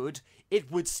were good,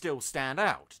 it would still stand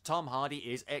out. Tom Hardy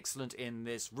is excellent in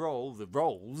this role, the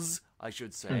roles, I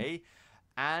should say,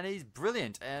 and he's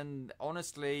brilliant, and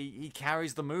honestly, he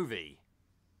carries the movie.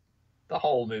 The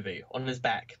whole movie, on his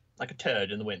back, like a turd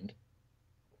in the wind.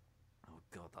 Oh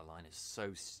god, that line is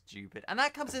so stupid. And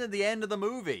that comes in at the end of the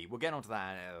movie. We'll get onto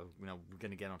that. We're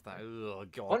going to get onto that. Oh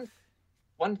god.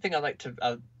 One thing I like to...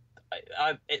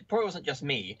 it probably wasn't just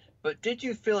me, but did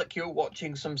you feel like you were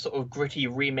watching some sort of gritty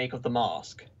remake of The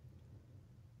Mask?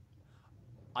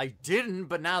 I didn't,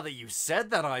 but now that you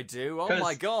said that, I do. Oh 'Cause-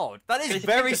 my god, that is 'cause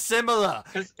very because- similar.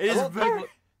 Because It is very.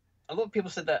 a lot of people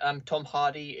said that Tom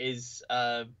Hardy is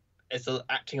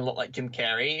acting a lot like Jim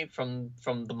Carrey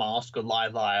from The Mask or Liar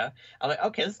Liar. I'm like,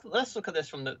 okay, let's look at this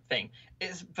from the thing.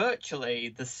 It's virtually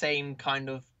the same kind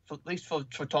of, at least for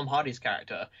Tom Hardy's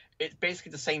character. It's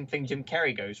basically the same thing Jim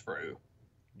Carrey goes through.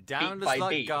 Down to by slut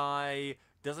beat. guy,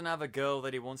 doesn't have a girl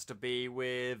that he wants to be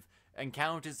with,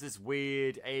 encounters this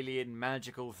weird alien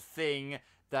magical thing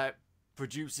that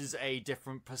produces a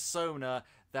different persona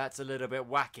that's a little bit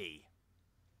wacky.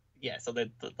 Yeah, so the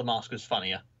Mask was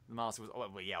funnier. The Mask was,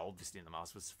 well, yeah, obviously the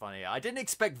Mask was funny. I didn't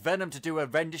expect Venom to do a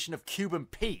rendition of Cuban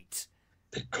Pete.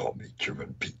 They call me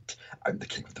Cuban Pete. I'm the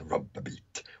king of the rumba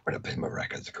beat. When I play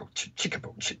maracas, I go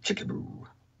chickaboo, chickaboo.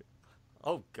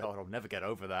 Oh god, I'll never get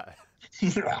over that.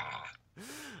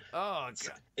 Oh god.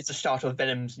 It's the start of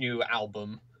Venom's new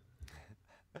album.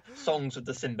 Songs of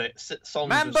the songs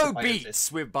Mambo of Beats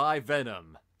by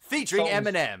Venom, featuring Songs-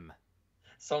 Eminem.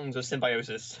 Songs of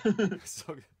Symbiosis.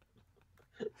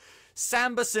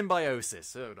 Samba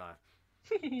Symbiosis. Oh no.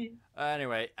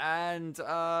 Anyway, and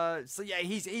so yeah,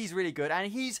 he's really good,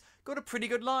 and he's got a pretty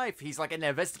good life. He's like an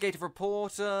investigative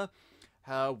reporter,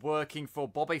 working for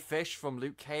Bobby Fish from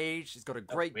Luke Cage. He's got a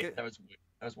great. That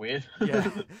was weird. Yeah,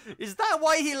 is that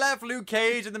why he left Luke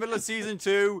Cage in the middle of season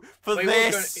 2 for Well,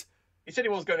 this? He said he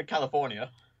was going to California.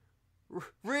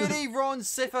 Really, Ron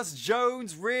Cephas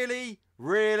Jones? Really,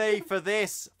 for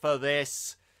this? I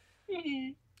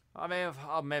mean,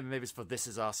 maybe it's for This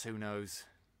Is Us. Who knows?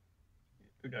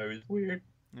 Who knows? Weird.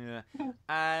 Yeah.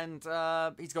 And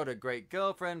he's got a great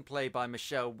girlfriend played by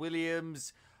Michelle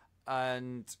Williams,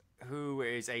 and who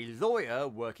is a lawyer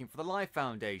working for the Life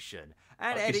Foundation.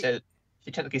 And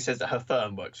She technically says that her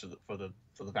firm works for the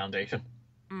foundation.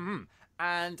 Mm-hmm.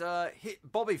 And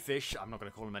Bobby Fish, I'm not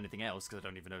going to call him anything else because I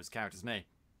don't even know his character's name.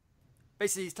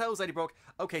 Basically, he tells Eddie Brock,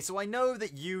 okay, so I know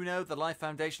that you know the Life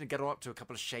Foundation and get up to a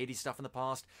couple of shady stuff in the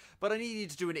past, but I need you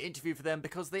to do an interview for them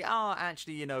because they are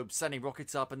actually, you know, sending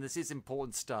rockets up and this is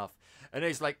important stuff. And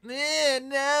he's like,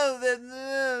 no,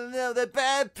 they're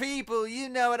bad people. You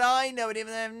know it, I know it,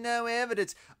 even though I have no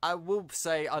evidence. I will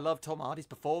say I love Tom Hardy's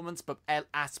performance, but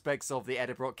aspects of the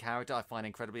Eddie Brock character I find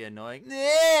incredibly annoying.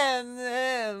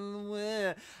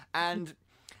 And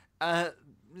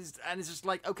it's just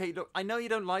like, okay, look, I know you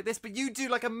don't like this, but you do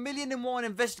like 1,000,001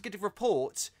 investigative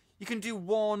reports. You can do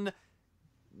one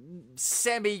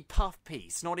semi-puff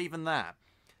piece, not even that.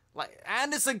 Like,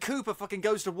 Anderson Cooper fucking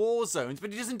goes to war zones,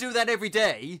 but he doesn't do that every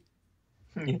day.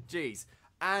 Jeez.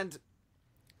 And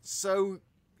so...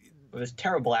 With his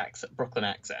terrible Brooklyn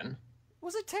accent.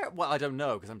 Was it terrible? Well, I don't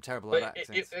know, because I'm terrible at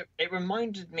accents. It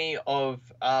reminded me of...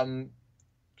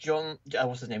 John,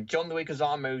 what's his name? John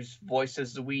Leguizamo's voice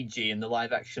as Luigi in the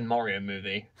live-action Mario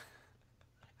movie.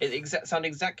 It sounded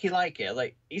exactly like it.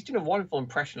 Like, he's doing a wonderful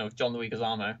impression of John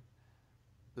Leguizamo.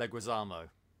 Leguizamo,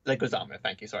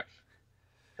 thank you. Sorry,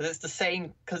 because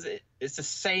it's the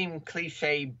same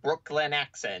cliche Brooklyn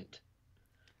accent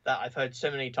that I've heard so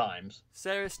many times.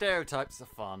 Stereotypes are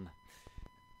fun.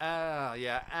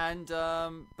 Yeah, and,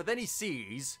 but then he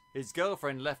sees his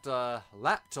girlfriend left a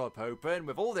laptop open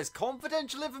with all this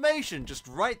confidential information just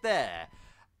right there.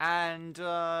 And,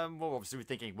 well, obviously we're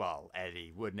thinking, well,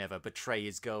 Eddie would never betray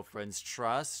his girlfriend's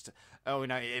trust. Oh,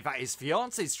 no, in fact, his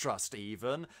fiance's trust,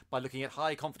 even, by looking at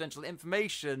high confidential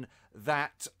information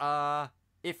that,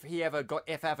 if ever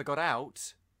got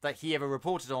out, that he ever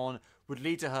reported on, would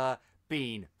lead to her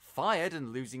being fired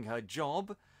and losing her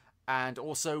job. And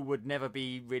also would never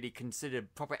be really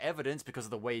considered proper evidence because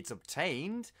of the way it's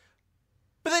obtained.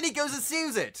 But then he goes and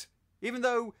seals it! Even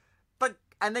though...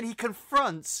 And then he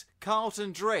confronts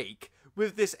Carlton Drake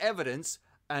with this evidence.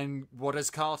 And what does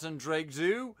Carlton Drake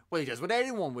do? Well, he does what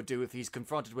anyone would do if he's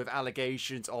confronted with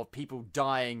allegations of people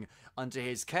dying under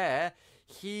his care.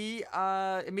 He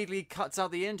immediately cuts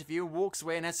out the interview, walks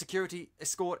away, and has security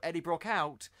escort Eddie Brock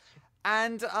out.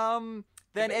 And then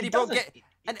Eddie Brock He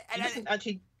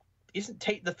doesn't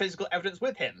take the physical evidence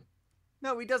with him.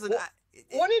 No, he doesn't.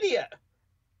 What idiot!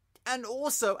 And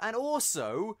also,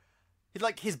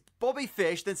 like, his Bobby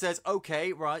Fish then says,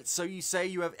 okay, right, so you say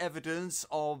you have evidence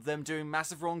of them doing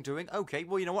massive wrongdoing. Okay,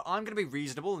 well, you know what? I'm going to be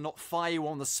reasonable and not fire you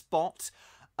on the spot.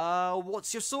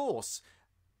 What's your source?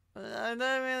 I don't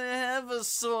really have a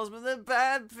source, but they're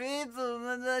bad people.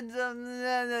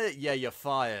 Yeah, you're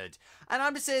fired. And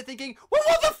I'm just sitting thinking, well,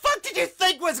 what the fuck did you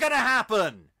think was going to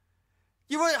happen?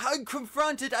 You were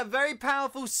confronted a very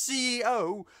powerful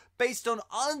CEO based on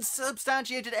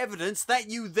unsubstantiated evidence that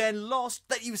you then lost,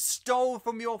 that you stole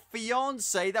from your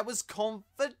fiancé that was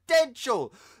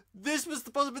confidential. This was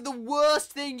possibly the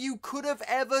worst thing you could have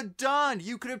ever done.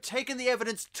 You could have taken the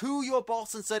evidence to your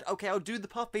boss and said, okay, I'll do the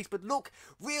puff piece, but look,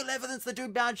 real evidence they're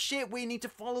doing bad shit. We need to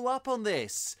follow up on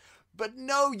this. But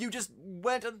no, you just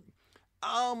went and...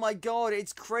 Oh my god,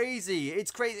 it's crazy. It's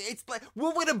crazy. It's like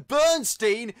Woodward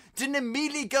Bernstein didn't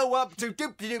immediately go up to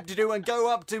doop-de-doop-de-doo and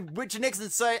go up to Richard Nixon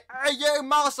and say, hey, you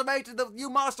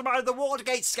masterminded the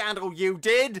Watergate scandal, you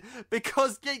did.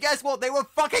 Because guess what? They were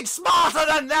fucking smarter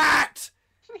than that!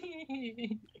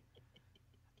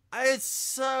 It's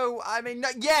so... I mean,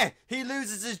 yeah, he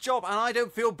loses his job, and I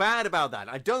don't feel bad about that.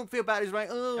 I don't feel bad. He's like,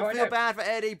 I feel bad for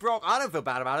Eddie Brock. I don't feel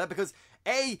bad about it because...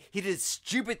 A, he did a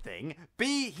stupid thing.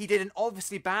 B, he did an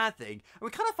obviously bad thing. And we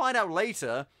kind of find out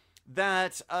later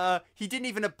that he didn't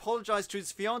even apologise to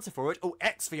his fiancée for it, or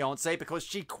ex-fiancée, because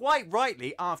she quite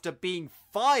rightly, after being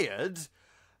fired,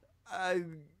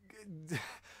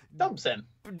 dumps him.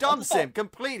 Dumps him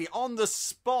completely on the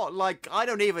spot. Like, I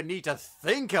don't even need to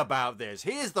think about this.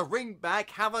 Here's the ring back.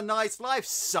 Have a nice life,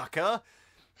 sucker.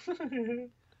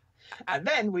 And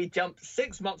then we jump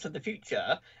 6 months in the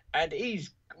future, and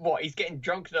he's getting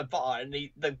drunk in a bar, and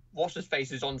the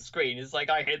what's-his-face is on screen. It's like,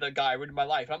 I hate the guy ruined my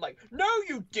life. And I'm like, no,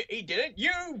 he didn't.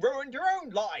 You ruined your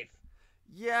own life.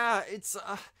 Yeah, it's...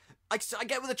 I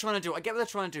get what they're trying to do. They're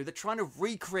trying to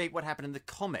recreate what happened in the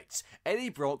comics. Eddie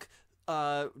Brock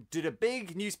did a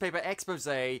big newspaper expose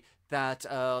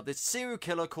that this serial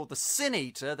killer called the Sin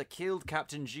Eater that killed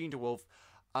Captain Jean DeWolf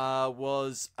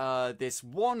was this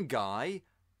one guy...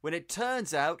 when it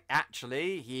turns out,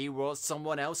 actually, he was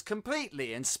someone else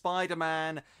completely, and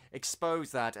Spider-Man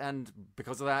exposed that, and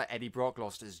because of that, Eddie Brock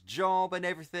lost his job and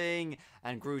everything,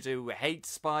 and grew to hate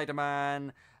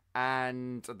Spider-Man,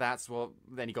 and that's what,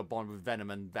 then he got bonded with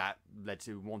Venom, and that led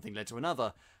to, one thing led to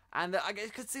another, and I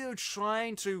could see them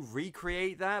trying to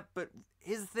recreate that, but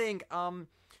here's the thing,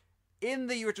 in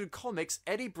the original comics,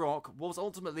 Eddie Brock was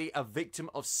ultimately a victim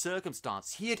of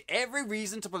circumstance. He had every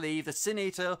reason to believe the Sin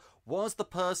Eater was the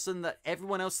person that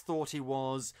everyone else thought he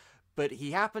was, but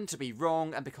he happened to be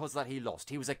wrong, and because of that he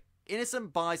lost. He was an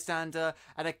innocent bystander,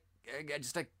 and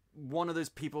just one of those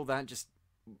people that just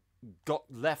got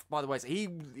left by the way. So he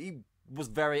was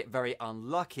very, very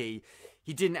unlucky.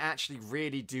 He didn't actually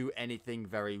really do anything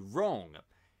very wrong.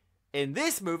 In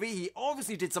this movie, he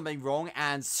obviously did something wrong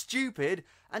and stupid,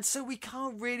 and so we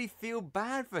can't really feel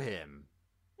bad for him.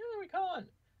 Yeah, we can't.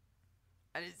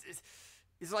 And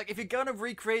it's like, if you're going to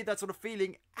recreate that sort of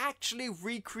feeling, actually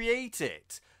recreate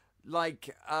it.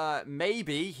 Like,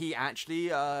 maybe he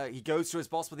actually, he goes to his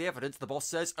boss with the evidence, the boss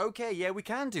says, okay, yeah, we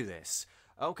can do this.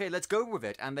 Okay, let's go with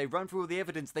it. And they run through all the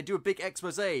evidence, they do a big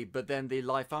expose, but then the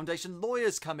Life Foundation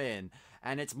lawyers come in,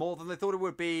 and it's more than they thought it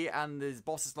would be, and his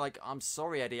boss is like, I'm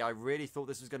sorry, Eddie, I really thought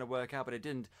this was going to work out, but it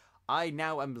didn't. I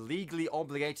now am legally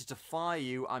obligated to fire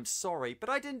you, I'm sorry, but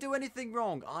I didn't do anything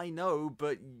wrong. I know,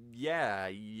 but yeah,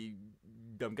 I'm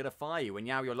going to fire you, and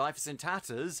now your life is in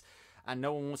tatters, and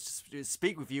no one wants to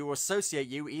speak with you or associate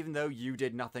you, even though you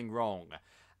did nothing wrong.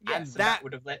 Yes, and that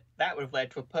would have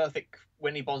led to a perfect,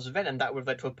 when he bonds with Venom, that would have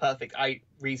led to a perfect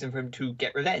reason for him to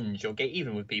get revenge or get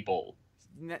even with people.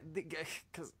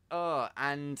 Because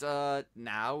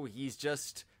now he's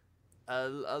just a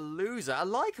loser, a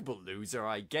likable loser,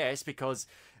 I guess, because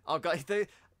the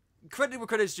credit where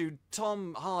credit's due,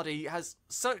 Tom Hardy has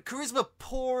charisma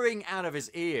pouring out of his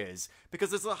ears,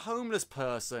 because there's a homeless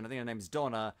person, I think her name's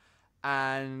Donna,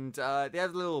 and they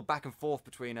have a little back and forth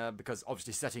between her, because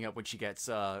obviously setting up when she gets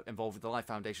involved with the Life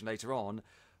Foundation later on.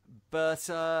 But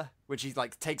when she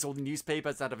like takes all the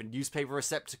newspapers out of a newspaper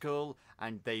receptacle,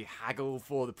 and they haggle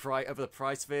for the over the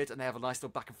price of it, and they have a nice little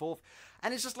back and forth,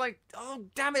 and it's just like, oh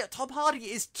damn it, Tom Hardy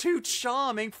is too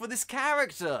charming for this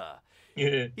character.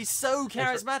 Yeah. He's so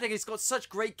charismatic. He's got such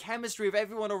great chemistry with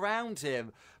everyone around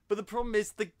him. But the problem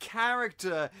is the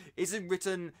character isn't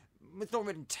written. It's not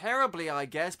written terribly, I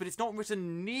guess, but it's not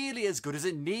written nearly as good as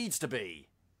it needs to be.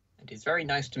 And he's very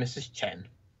nice to Mrs. Chen.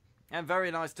 And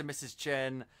very nice to Mrs.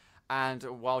 Chen. And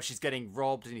while she's getting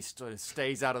robbed, and he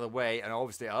stays out of the way, and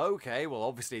obviously, okay, well,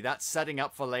 obviously that's setting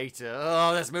up for later.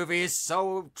 Oh, this movie is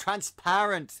so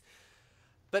transparent.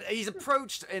 But he's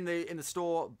approached in the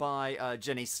store by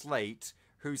Jenny Slate,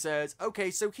 who says,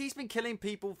 okay, so he's been killing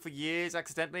people for years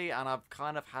accidentally, and I've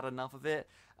kind of had enough of it.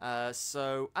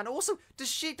 And also, does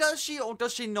she or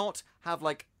does she not have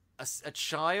like a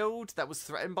child that was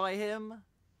threatened by him?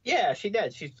 Yeah, she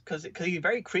did. Because he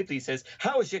very creepily says,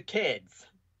 "How's your kids?"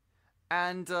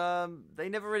 And they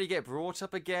never really get brought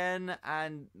up again.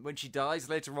 And when she dies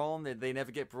later on, they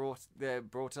never get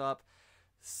brought up.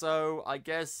 So I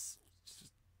guess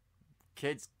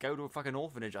kids go to a fucking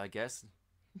orphanage, I guess.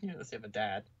 Yeah, let's have a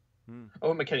dad.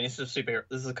 Oh, I'm kidding. This is a superhero.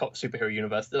 This is a superhero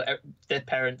universe. Their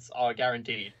parents are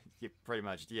guaranteed. Yeah, pretty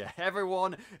much. Yeah,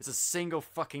 everyone is a single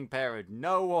fucking parent.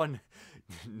 No one.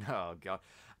 No, God.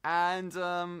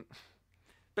 And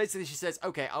basically, she says,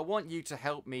 "Okay, I want you to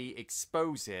help me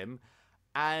expose him."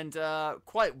 And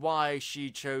quite why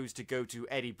she chose to go to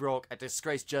Eddie Brock, a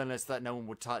disgraced journalist that no one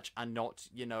would touch, and not,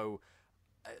 you know,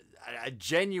 a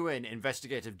genuine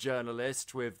investigative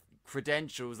journalist with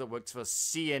credentials that works for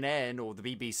CNN or the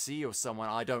BBC or someone,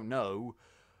 I don't know.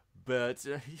 But,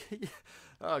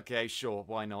 okay, sure,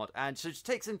 why not? And so she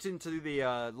takes him into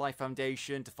the Life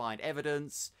Foundation to find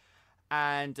evidence.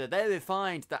 And there they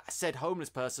find that said homeless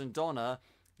person, Donna,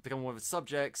 become one of the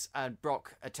subjects, and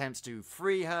Brock attempts to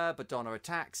free her, but Donna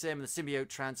attacks him, and the symbiote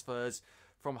transfers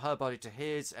from her body to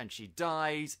his, and she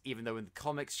dies, even though in the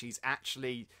comics she's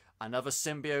actually another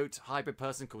symbiote hybrid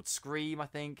person called Scream, I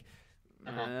think.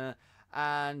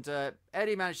 And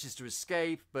Eddie manages to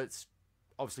escape, but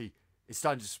obviously is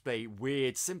starting to display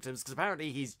weird symptoms, because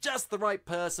apparently he's just the right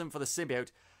person for the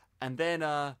symbiote, and then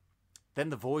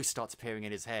the voice starts appearing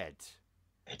in his head.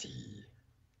 Eddie.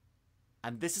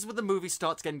 And this is where the movie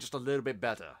starts getting just a little bit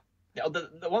better. Yeah,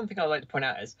 the one thing I'd like to point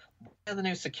out is, why are there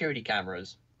no security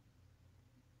cameras?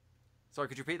 Sorry,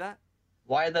 could you repeat that?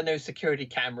 Why are there no security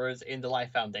cameras in the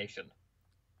Life Foundation?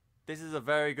 This is a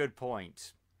very good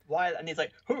point. Why? And he's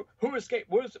like, who escaped?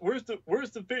 Where's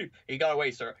the thief? He got away,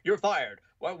 sir. You're fired.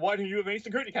 Why don't you have any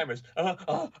security cameras?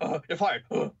 You're fired.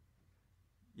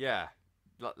 Yeah,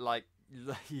 like.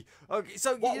 Okay,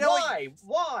 so well, you know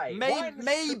why?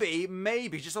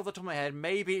 Maybe just off the top of my head,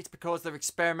 maybe it's because they're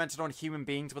experimenting on human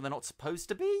beings when they're not supposed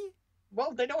to be.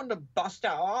 Well, they don't want to bust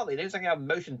out, are they? They just have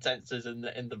motion sensors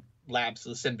in the labs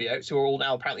of the symbiotes, who are all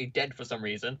now apparently dead for some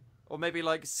reason. Or maybe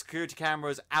like security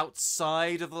cameras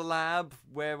outside of the lab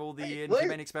where all the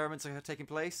inhumane experiments are taking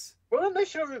place. Well, then they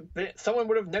should have. Someone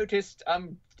would have noticed.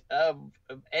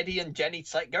 Eddie and Jenny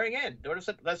going in. They would have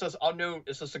said, "That's us. Oh no,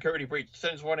 it's a security breach.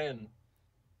 Send one in."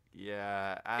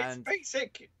 Yeah, and it's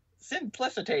basic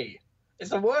simplicity. It's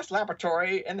the worst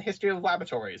laboratory in the history of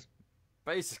laboratories.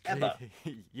 Basically, ever.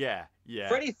 yeah.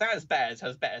 Freddy Fazbear's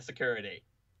has better security.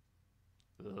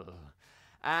 Ugh.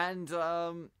 And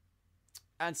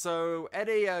so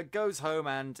Eddie goes home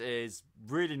and is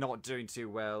really not doing too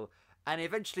well, and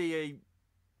eventually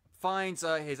finds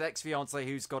his ex-fiancée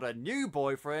who's got a new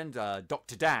boyfriend,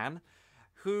 Dr. Dan,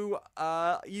 who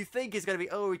you think is going to be,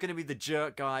 he's going to be the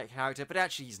jerk guy character, but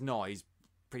actually he's not. He's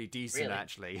pretty decent, really?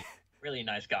 Actually. Really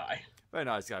nice guy. Very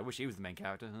nice guy. I wish he was the main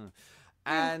character. Huh?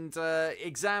 And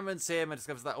examines him and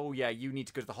discovers that, oh yeah, you need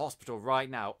to go to the hospital right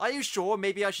now. Are you sure?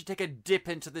 Maybe I should take a dip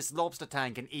into this lobster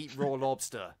tank and eat raw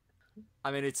lobster.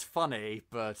 I mean, it's funny,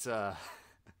 but...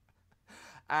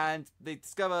 And they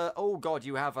discover, oh god,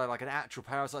 you have like an actual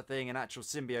parasite thing, an actual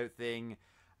symbiote thing.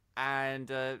 And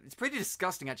it's pretty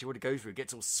disgusting, actually, what it goes through. It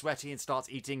gets all sweaty and starts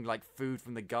eating like food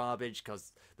from the garbage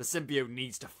because the symbiote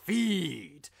needs to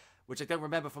feed. Which I don't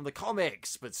remember from the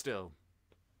comics, but still.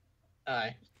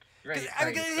 Aye. Here's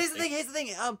the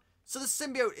thing. So the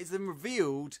symbiote is then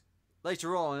revealed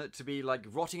later on to be like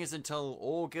rotting his internal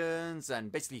organs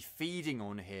and basically feeding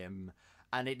on him.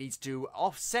 And it needs to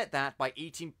offset that by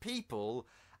eating people.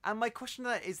 And my question to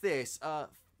that is this.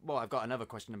 Well, I've got another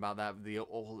question about that, the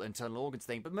whole internal organs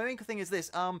thing. But my main thing is this.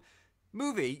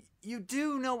 Movie, you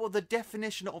do know what the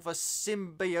definition of a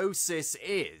symbiosis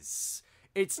is.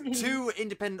 It's two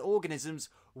independent organisms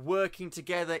working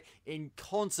together in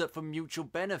concert for mutual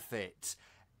benefit.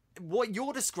 What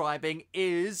you're describing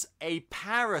is a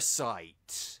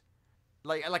parasite.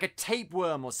 Like a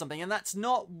tapeworm or something, and that's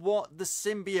not what the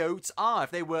symbiotes are. If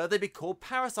they were, they'd be called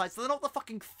parasites. They're not the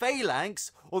fucking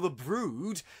phalanx or the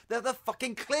brood. They're the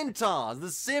fucking Clintons, the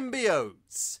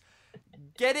symbiotes.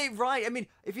 Get it right. I mean,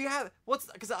 if you have...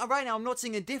 Because right now I'm not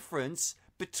seeing a difference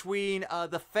between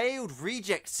the failed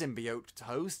reject symbiote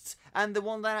hosts and the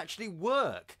one that actually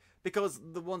work. Because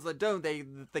the ones that don't, they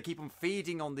keep on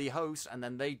feeding on the host and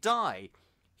then they die.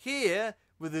 Here,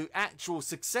 with the actual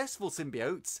successful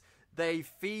symbiotes... They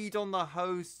feed on the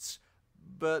hosts,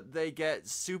 but they get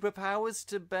superpowers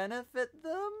to benefit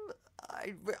them?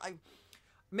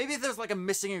 Maybe there's like a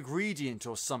missing ingredient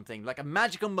or something, like a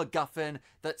magical MacGuffin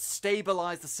that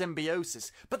stabilized the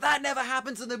symbiosis. But that never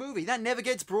happens in the movie. That never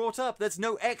gets brought up. There's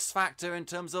no X factor in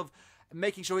terms of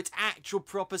making sure it's actual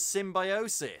proper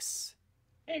symbiosis.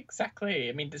 Exactly.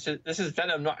 I mean, this is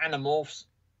Venom, not Animorphs.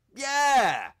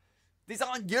 Yeah! These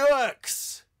aren't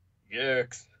Yerks!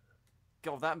 Yerks.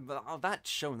 God, that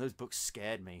show and those books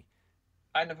scared me.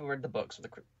 I never read the books, so the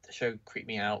show creeped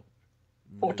me out.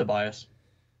 Or Tobias.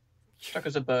 Stuck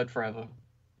as a bird forever.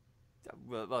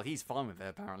 Well, he's fine with it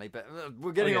apparently, but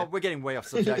we're getting way off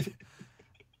subject.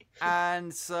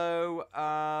 And so,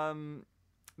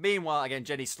 meanwhile, again,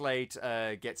 Jenny Slate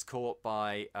gets caught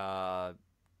by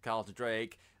Carlton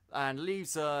Drake and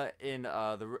leaves her in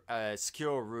the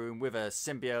secure room with a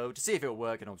symbiote to see if it'll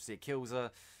work, and obviously it kills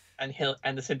her. And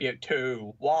the symbiote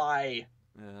too. Why?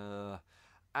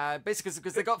 Basically,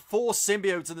 because they got 4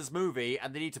 symbiotes in this movie,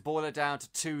 and they need to boil it down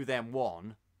to 2, then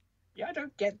 1. Yeah, I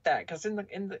don't get that, because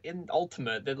in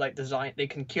Ultimate, they're like they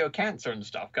can cure cancer and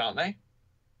stuff, can't they?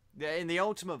 Yeah, in the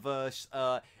Ultimate verse,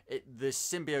 the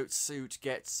symbiote suit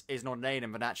is not an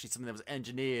alien, but actually something that was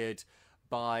engineered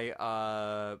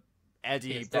by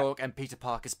Eddie Brock and Peter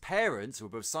Parker's parents, who were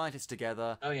both scientists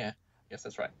together. Oh yeah, yes,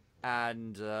 that's right.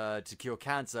 And to cure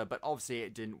cancer, but obviously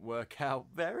it didn't work out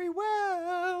very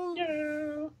well.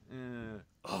 No.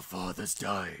 Our fathers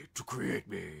died to create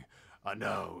me, and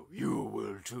now you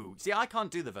will too. See, I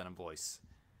can't do the Venom voice.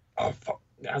 How's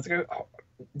it go? Oh,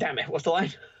 damn it! What's the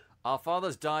line? Our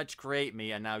fathers died to create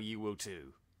me, and now you will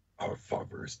too. Our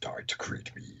fathers died to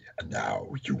create me, and now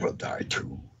you will die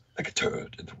too, like a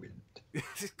turd in the wind.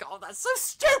 God, that's so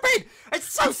stupid!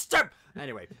 It's so stupid!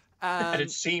 Anyway. And it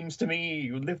seems to me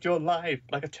you lived your life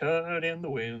like a turd in the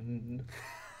wind.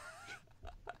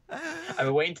 I've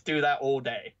been waiting to do that all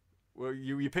day. Well,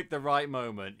 you picked the right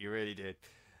moment. You really did.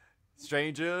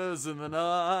 Strangers in the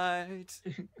night.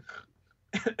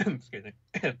 Excuse me.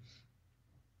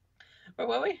 Where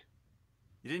were we?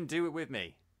 You didn't do it with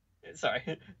me.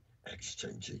 Sorry.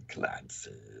 Exchanging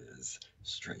glances.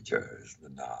 Strangers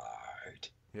in the night.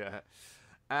 Yeah.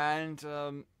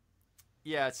 And,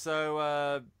 yeah,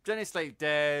 so Jenny Slate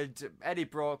dead, Eddie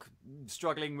Brock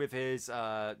struggling with his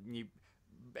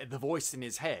the voice in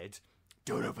his head.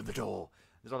 Don't open the door,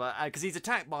 because he's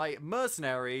attacked by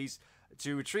mercenaries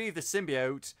to retrieve the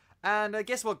symbiote. And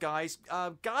guess what, guys?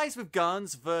 Guys with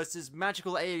guns versus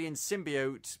magical alien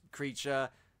symbiote creature.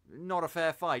 Not a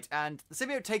fair fight. And the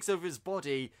symbiote takes over his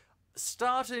body,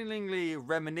 startlingly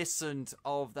reminiscent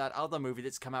of that other movie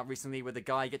that's come out recently where the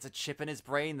guy gets a chip in his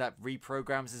brain that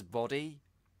reprograms his body.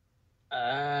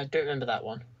 Don't remember that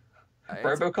one.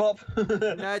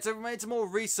 RoboCop? No, it's a more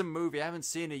recent movie. I haven't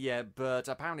seen it yet, but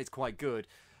apparently it's quite good.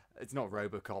 It's not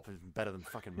RoboCop. It's better than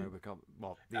fucking RoboCop.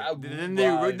 Well, the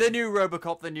new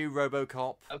RoboCop, the new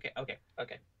RoboCop. Okay.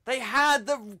 They had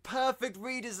the perfect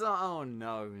redesign. Oh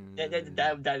no.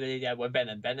 Yeah, we're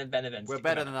Venom. We're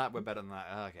better than that.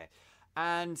 Okay.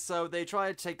 And so they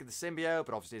try to take the symbiote,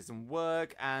 but obviously it doesn't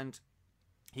work. And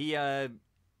he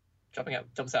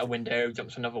jumps out a window,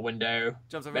 jumps another window,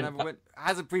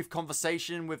 has a brief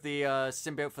conversation with the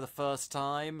symbiote for the first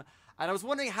time. And I was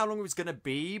wondering how long it was going to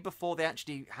be before they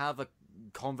actually have a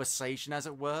conversation, as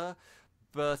it were.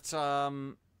 But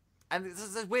and this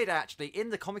is weird, actually.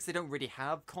 In the comics, they don't really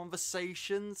have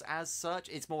conversations as such.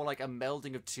 It's more like a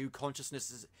melding of 2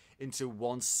 consciousnesses into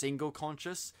one single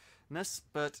consciousness.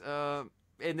 But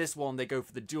in this one, they go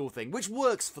for the dual thing, which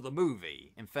works for the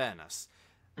movie, in fairness.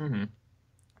 Mm-hmm.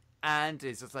 And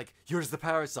it's just like, here's the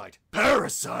parasite.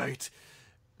 Parasite!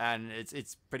 And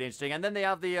it's pretty interesting. And then they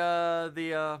have the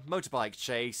motorbike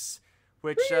chase,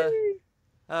 which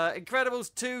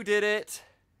Incredibles 2 did it.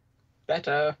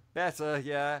 Better,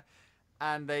 yeah.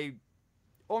 And they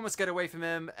almost get away from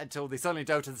him until they suddenly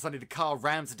don't, and suddenly the car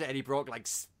rams into Eddie Brock, like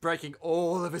breaking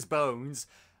all of his bones,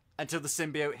 until the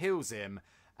symbiote heals him.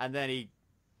 And then he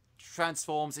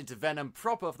transforms into Venom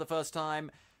proper for the first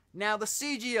time. Now, the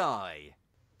CGI.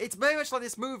 It's very much like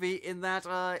this movie in that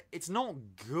it's not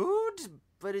good,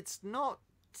 but it's not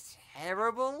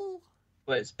terrible.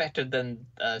 Well, it's better than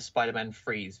Spider-Man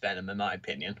 3's Venom, in my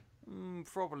opinion.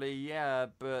 Probably, yeah,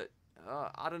 but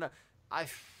I don't know. I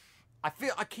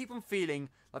keep on feeling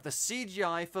like the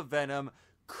CGI for Venom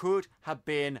could have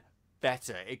been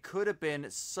better. It could have been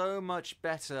so much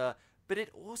better, but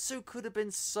it also could have been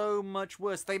so much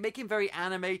worse. They make him very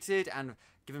animated and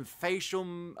give him facial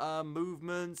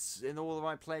movements in all the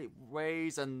right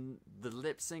ways, and the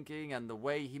lip syncing and the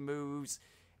way he moves.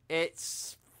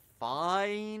 It's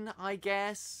fine, I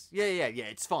guess. Yeah,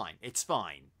 it's fine.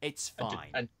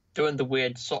 And doing the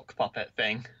weird sock puppet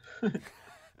thing.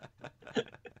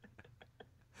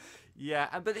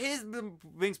 Yeah, but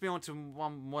brings me on to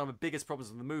one of the biggest problems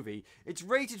of the movie. It's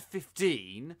rated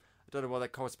 15. I don't know what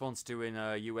that corresponds to in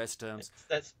US terms.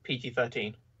 That's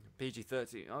PG-13.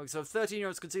 PG-13. Oh, so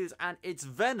 13-year-olds can see this, and it's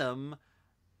Venom.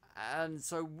 And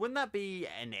so wouldn't that be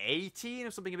an 18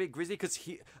 or something a bit grisly? Because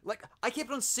I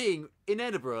kept on seeing in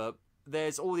Edinburgh,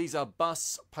 there's all these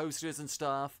bus posters and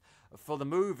stuff for the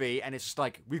movie, and it's just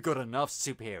like, we've got enough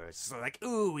superheroes. So like,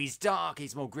 ooh, he's dark,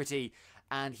 he's more gritty,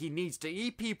 and he needs to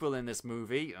eat people in this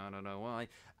movie. I don't know why.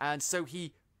 And so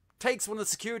he takes one of the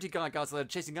security guards that are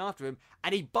chasing after him,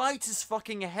 and he bites his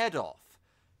fucking head off.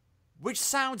 Which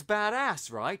sounds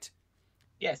badass, right?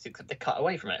 Yes, except they cut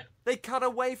away from it. They cut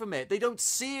away from it. They don't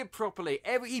see it properly.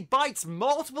 He bites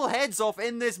multiple heads off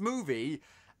in this movie,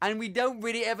 and we don't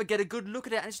really ever get a good look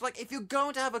at it. And it's like, if you're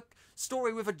going to have a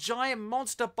story with a giant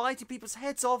monster biting people's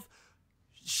heads off,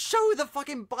 show the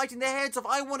fucking biting their heads off.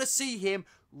 I want to see him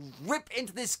rip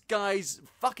into this guy's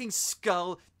fucking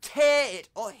skull, tear it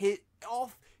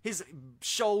off his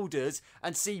shoulders,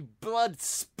 and see blood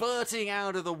spurting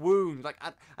out of the wound.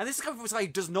 And this is coming from somebody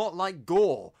who does not like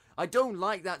gore. I don't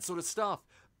like that sort of stuff.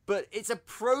 But it's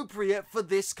appropriate for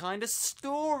this kind of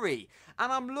story.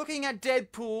 And I'm looking at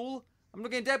Deadpool. I'm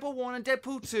looking at Deadpool 1 and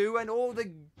Deadpool 2 and all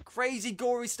the crazy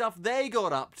gory stuff they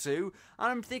got up to. And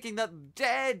I'm thinking that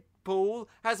Deadpool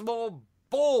has more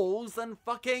balls than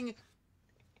fucking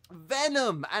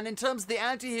Venom. And in terms of the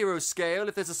anti-hero scale,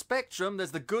 if there's a spectrum,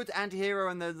 there's the good anti-hero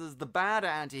and there's the bad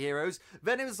anti-heroes.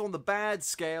 Venom is on the bad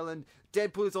scale and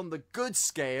Deadpool is on the good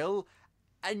scale.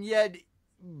 And yet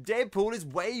Deadpool is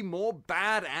way more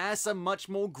badass and much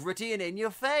more gritty and in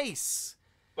your face.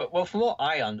 Well, from what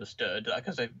I understood,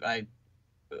 because I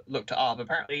looked it up,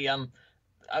 apparently, from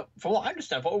what I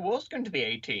understand, it was going to be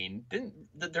 18.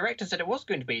 The director said it was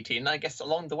going to be 18, and I guess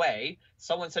along the way,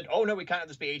 someone said, "Oh no, we can't have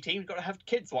this be 18. We've got to have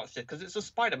kids watch it because it's a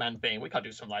Spider-Man thing. We can't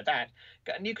do something like that."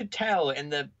 And you could tell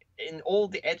in all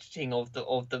the editing of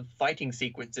the fighting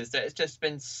sequences that it's just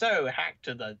been so hacked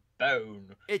to the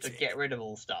bone to get rid of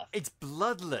all stuff. It's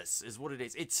bloodless, is what it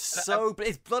is. It's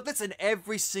it's bloodless in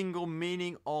every single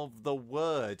meaning of the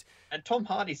word. And Tom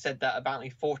Hardy said that about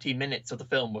 40 minutes of the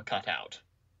film were cut out.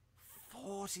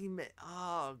 40 minutes.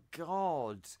 Oh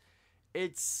god,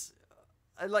 it's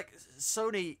like,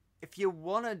 Sony, if you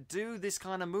want to do this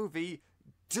kind of movie,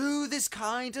 do this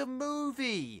kind of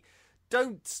movie.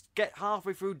 Don't get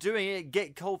halfway through doing it,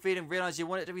 get cold feet and realize you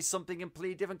want it to be something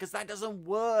completely different, because that doesn't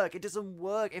work. It doesn't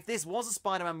work. If this was a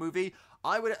Spider-Man movie,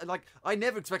 I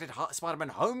never expected Spider-Man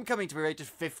Homecoming to be rated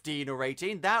 15 or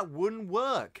 18. That wouldn't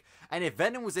work. And if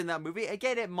Venom was in that movie,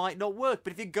 again, it might not work.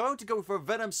 But if you're going to go for a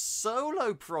Venom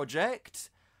solo project,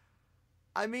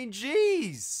 I mean,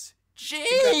 jeez.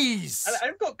 And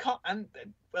I've got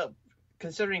well,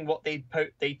 considering what they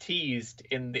teased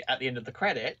at the end of the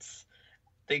credits,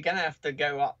 they're gonna have to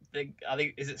go up.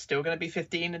 Is it still gonna be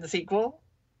 15 in the sequel?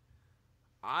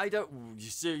 I don't.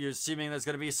 You're assuming there's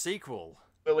gonna be a sequel.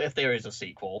 Well, if there is a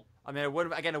sequel, I mean, I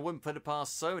wouldn't put it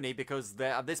past Sony, because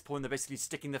at this point they're basically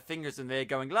sticking their fingers in there,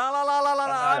 going la la la la la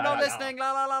la. I'm not listening.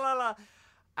 La la la la la.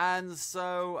 And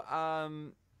so,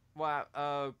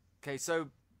 wow. Okay, so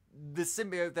the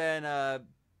symbiote then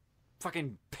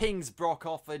fucking pings Brock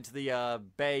off into the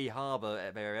Bay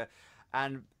Harbor area,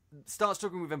 and starts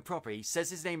talking with him properly. He says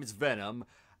his name is Venom,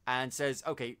 and says,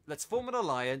 okay, let's form an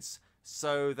alliance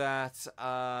so that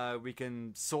we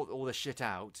can sort all this shit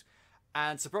out.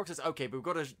 And so Brock says, okay, but we've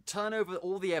got to turn over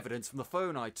all the evidence from the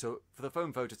phone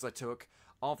photos I took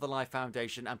of the Life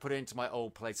Foundation and put it into my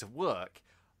old place of work.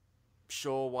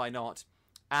 Sure, why not?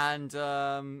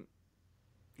 And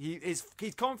he's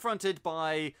confronted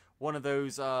by one of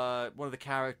the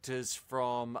characters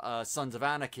from Sons of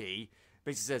Anarchy.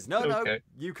 Basically says, no,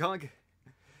 you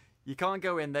can't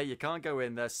go in there. You can't go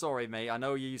in there. Sorry, mate. I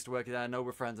know you used to work there. I know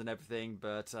we're friends and everything,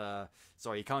 but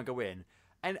sorry, you can't go in.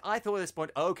 And I thought at this point,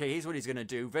 okay, here's what he's going to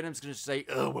do. Venom's going to say,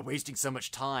 oh, we're wasting so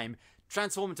much time.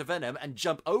 Transform into Venom and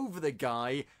jump over the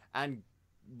guy and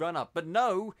run up. But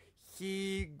no,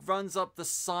 he runs up the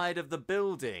side of the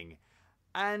building.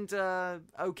 And,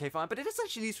 okay, fine. But it is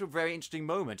actually leads to a very interesting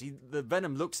moment. The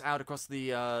Venom looks out across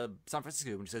the San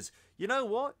Francisco and says, you know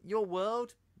what? Your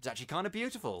world is actually kind of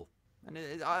beautiful. And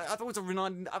I thought it was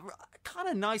a kind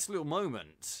of nice little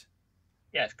moment.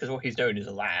 Yes, because what he's doing is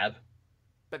a lab.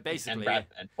 But basically,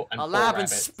 a lab in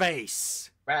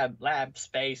space. Lab,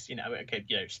 space, okay,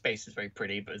 space is very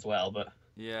pretty, but as well, but...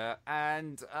 Yeah,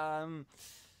 and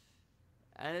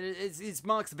it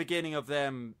marks the beginning of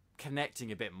them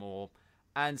connecting a bit more.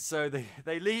 And so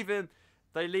they leave him.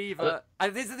 They leave.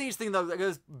 And this is the interesting thing, though,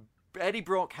 because Eddie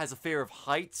Brock has a fear of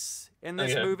heights in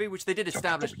this movie, which they did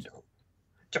establish.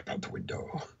 Jump out the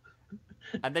window.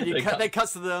 And then they cut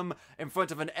to them in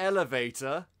front of an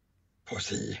elevator.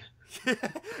 Pussy.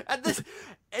 And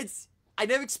I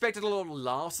never expected a lot of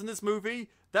laughs in this movie.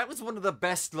 That was one of the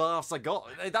best laughs I got.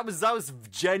 That was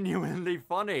genuinely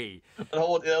funny. The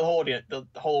whole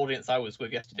audience I was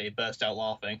with yesterday burst out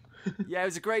laughing. Yeah, it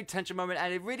was a great tension moment,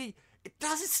 and it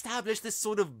does establish this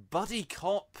sort of buddy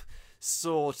cop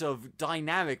sort of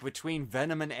dynamic between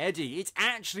Venom and Eddie. It's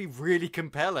actually really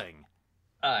compelling.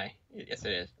 Aye, yes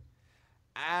it is.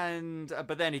 And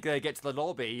but then they get to the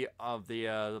lobby of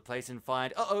the place and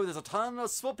find, there's a ton of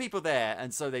SWAT people there,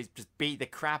 and so they just beat the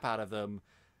crap out of them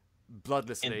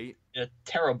bloodlessly. In a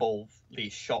terribly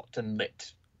shot and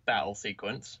lit battle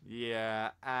sequence.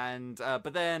 Yeah, and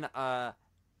but then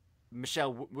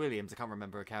Michelle Williams, I can't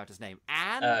remember her character's name,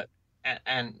 Anne.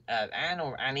 Anne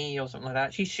or Annie or something like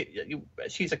that.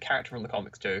 She's a character from the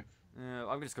comics too.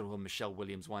 I'm just gonna call her Michelle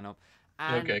Williams. Why not?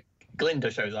 And, okay,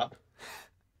 Glinda shows up.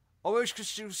 Oh, because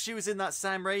she was in that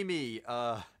Sam Raimi.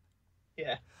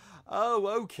 Yeah.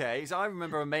 Oh, okay. So I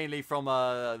remember her mainly from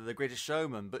The Greatest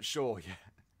Showman, but sure, yeah.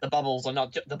 The bubbles are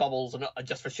not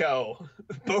just for show.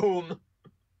 Boom.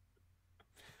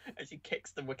 And she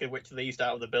kicks the Wicked Witch of the East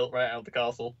out of the built right out of the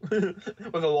castle with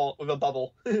a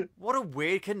bubble. What a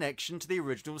weird connection to the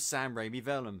original Sam Raimi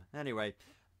Venom. Anyway,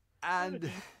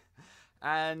 and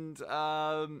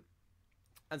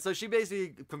so she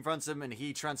basically confronts him, and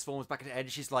he transforms back into Eddie.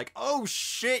 She's like, "Oh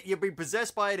shit, you've been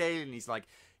possessed by an alien." And he's like,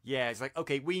 "Yeah." It's like,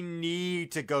 "Okay, we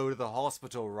need to go to the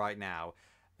hospital right now."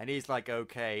 And he's like,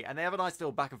 "Okay." And they have a nice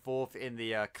little back and forth in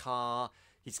the car.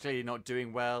 He's clearly not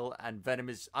doing well, and Venom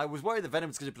is... I was worried that Venom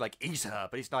was going to be like, eat her,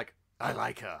 but he's like, I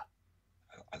like her.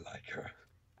 I like her.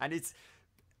 And it's...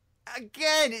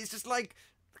 Again, it's just like...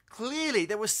 Clearly,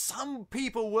 there were some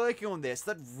people working on this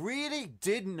that really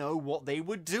did know what they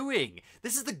were doing.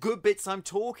 This is the good bits I'm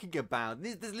talking about.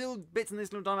 There's little bits in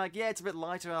this little dynamic. Yeah, it's a bit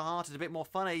lighter-hearted, a bit more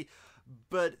funny.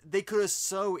 But they could have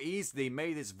so easily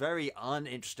made this very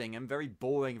uninteresting and very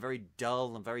boring, very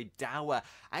dull and very dour.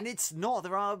 And it's not.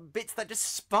 There are bits that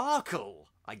just sparkle,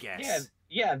 I guess.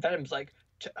 Yeah. Venom's like,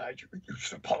 you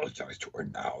should apologize to her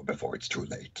now before it's too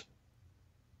late.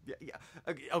 Yeah.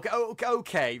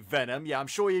 Okay, Venom. Yeah, I'm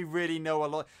sure you really know a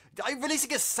lot. Are you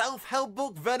releasing a self-help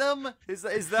book, Venom? Is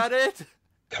that it?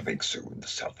 Coming soon, the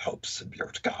self-help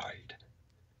symbiote guide.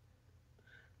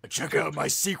 Check out my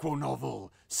sequel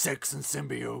novel, Sex and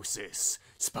Symbiosis,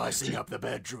 spicing up the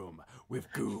bedroom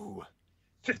with goo.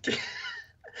 50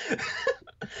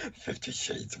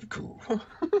 Shades of Goo.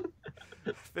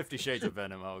 50 Shades of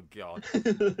Venom, oh god.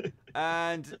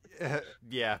 And,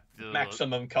 yeah.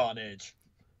 Maximum carnage.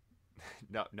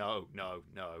 No.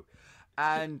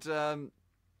 And,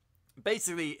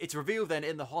 basically, it's revealed then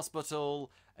in the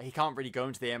hospital... He can't really go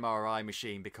into the MRI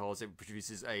machine because it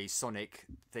produces a sonic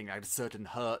thing at a certain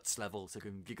hertz level, so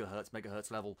gigahertz,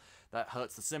 megahertz level, that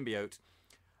hurts the symbiote.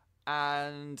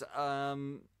 And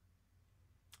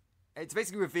it's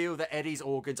basically revealed that Eddie's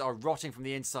organs are rotting from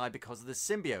the inside because of the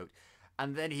symbiote.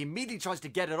 And then he immediately tries to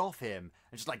get it off him.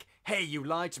 And just like, hey, you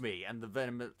lied to me. And the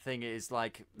Venom thing is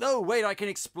like, no, wait, I can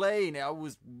explain.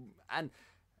 And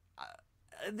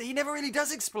he never really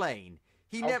does explain.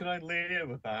 How can I live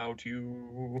without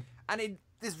you? And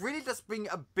this really does bring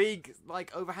a big,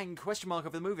 like, overhanging question mark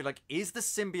over the movie. Like, is the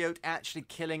symbiote actually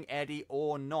killing Eddie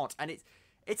or not? And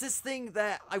it's this thing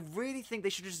that I really think they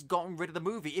should have just gotten rid of the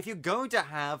movie. If you're going to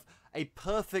have a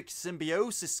perfect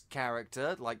symbiosis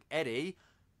character, like Eddie,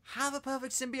 have a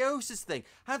perfect symbiosis thing.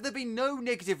 Have there be no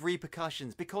negative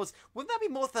repercussions? Because wouldn't that be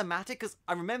more thematic? Because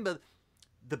I remember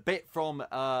the bit from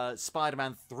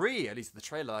Spider-Man 3, at least the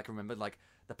trailer I can remember, like,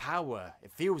 the power,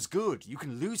 it feels good. You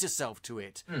can lose yourself to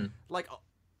it. Like,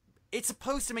 it's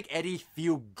supposed to make Eddie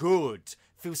feel good,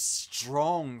 feel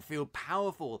strong, feel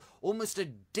powerful, almost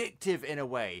addictive in a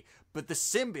way. But the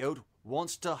symbiote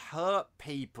wants to hurt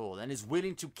people and is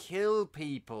willing to kill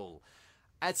people.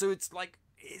 And so it's like,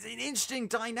 it's an interesting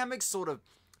dynamic sort of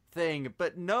thing.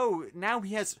 But no, now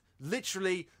he has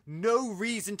literally no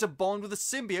reason to bond with the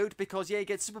symbiote because, yeah, he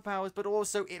gets superpowers, but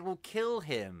also it will kill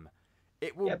him.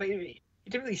 It will... Yeah, but he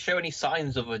didn't really show any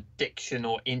signs of addiction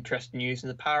or interest in using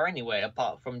the power anyway,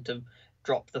 apart from to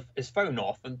drop his phone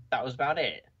off, and that was about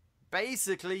it.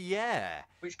 Basically, yeah.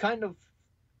 Which kind of...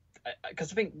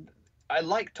 Because I think... I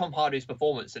like Tom Hardy's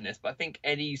performance in this, but I think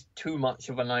Eddie's too much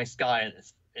of a nice guy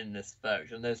in this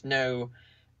version. There's no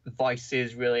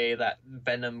vices, really, that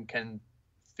Venom can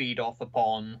feed off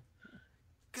upon.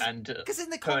 Because in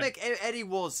the comic, Eddie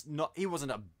wasn't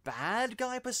a bad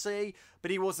guy per se,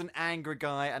 but he was an angry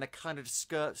guy and a kind of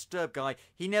disturbed guy.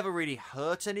 He never really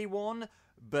hurt anyone,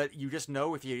 but you just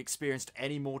know if he experienced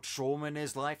any more trauma in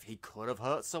his life, he could have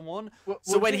hurt someone.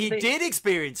 So when he did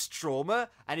experience trauma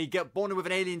and he got bonded with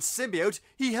an alien symbiote,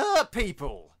 he hurt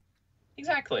people.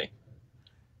 Exactly.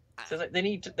 So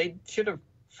they should have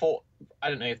thought. I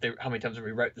don't know how many times they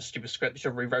rewrote the stupid script. They should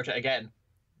have rewrote it again.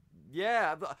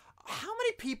 Yeah, but how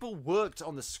many people worked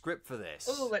on the script for this?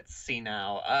 Oh, let's see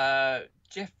now.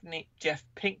 Jeff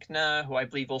Pinkner, who I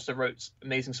believe also wrote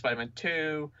Amazing Spider-Man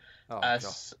 2.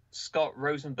 Scott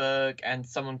Rosenberg, and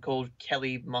someone called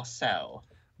Kelly Marcel.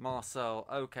 Marcel.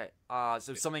 Okay.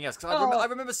 So something else. 'Cause I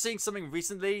remember seeing something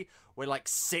recently where like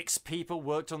 6 people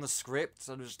worked on the script,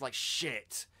 and it was just like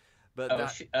shit. But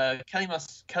Kelly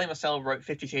Marcel wrote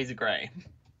 50 Shades of Grey.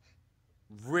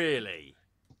 Really?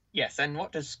 Yes, and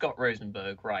what does Scott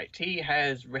Rosenberg write? He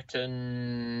has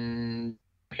written.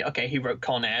 Okay, he wrote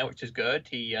Con Air, which is good.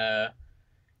 He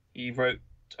wrote.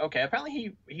 Okay,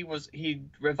 apparently he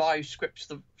revised scripts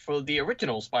for the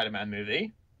original Spider-Man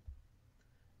movie.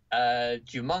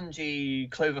 Jumanji,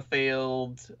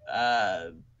 Cloverfield.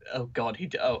 Oh God,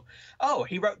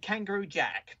 he wrote Kangaroo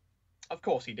Jack. Of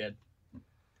course he did.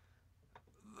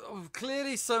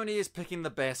 Clearly, Sony is picking the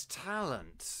best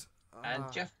talent.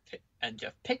 And Jeff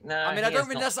Pickner. I mean, I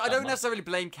don't necessarily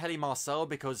blame Kelly Marcel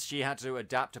because she had to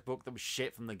adapt a book that was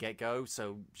shit from the get-go.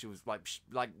 So she was like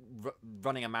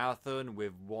running a marathon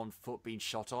with one foot being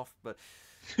shot off. But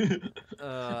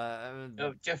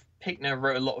Jeff Pickner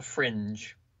wrote a lot of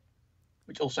Fringe,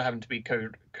 which also happened to be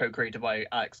co-created by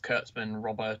Alex Kurtzman,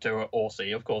 Roberto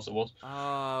Orsi. Of course it was.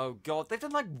 Oh God, they've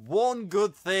done like one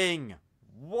good thing.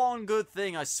 One good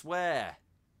thing, I swear.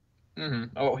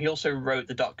 Mm-hmm. Oh, he also wrote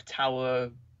the Dark Tower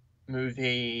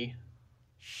movie.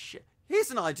 Shit.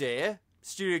 Here's an idea,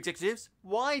 studio executives.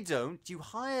 Why don't you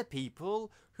hire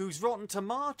people whose Rotten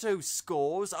Tomatoes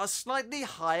scores are slightly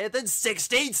higher than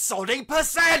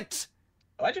 16%?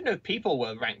 I didn't know people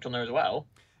were ranked on there as well.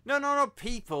 No, not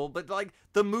people, but like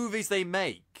the movies they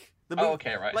make.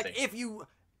 Okay, right. Like if you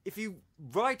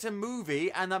write a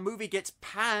movie and that movie gets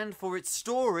panned for its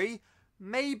story,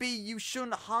 maybe you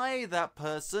shouldn't hire that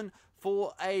person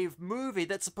for a movie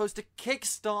that's supposed to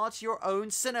kickstart your own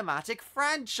cinematic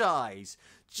franchise.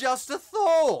 Just a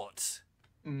thought.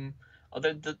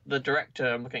 The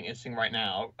director, I'm looking at this thing right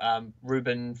now,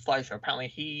 Ruben Fleischer, apparently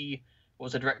he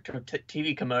was a director of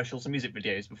TV commercials and music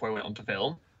videos before he went on to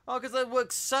film. Oh, because that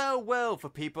works so well for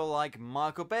people like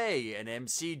Michael Bay and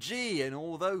MCG and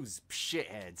all those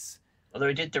shitheads. Although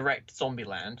he did direct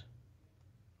Zombieland,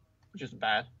 which isn't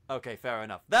bad. Okay, fair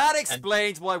enough. That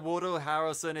explains why Woodrow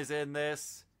Harrelson is in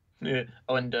this. Yeah.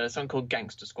 Oh, and something called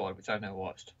Gangster Squad, which I've never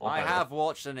watched. I have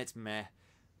watched, and it's meh.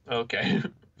 Okay.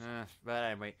 But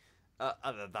anyway,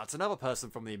 that's another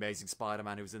person from The Amazing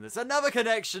Spider-Man who's in this. Another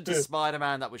connection to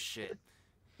Spider-Man that was shit.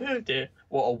 Oh dear.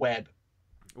 What a web.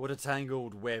 What a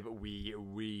tangled web we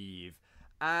weave.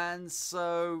 And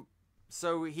so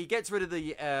he gets rid of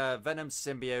the Venom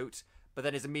symbiote, but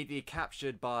then is immediately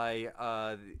captured by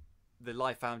the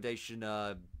Life Foundation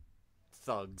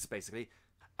thugs, basically.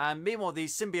 And meanwhile, the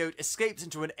symbiote escapes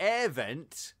into an air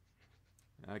vent,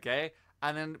 okay,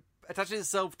 and then attaches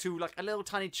itself to like a little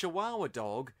tiny Chihuahua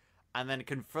dog, and then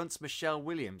confronts Michelle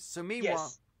Williams. So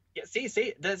meanwhile, yes. Yeah,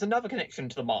 see, there's another connection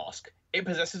to the mask. It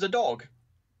possesses a dog.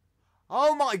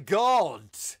 Oh my God!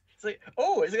 It's like,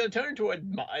 oh, is it going to turn into a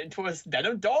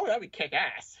Venom dog? That'd be kick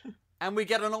ass. And we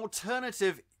get an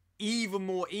alternative, even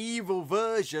more evil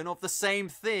version of the same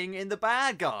thing in the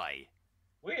bad guy.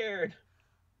 Weird.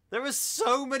 There are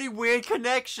so many weird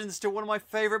connections to one of my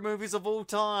favorite movies of all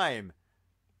time.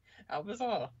 How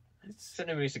bizarre.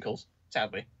 Cinema musicals,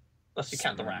 sadly. Unless you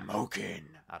count the rap. Smoking.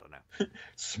 I don't know.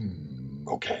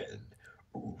 Smoking.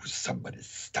 Ooh, somebody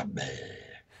stop me.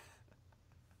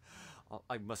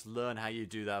 I must learn how you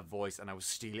do that voice, and I will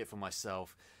steal it for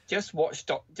myself. Just watch.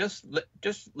 Just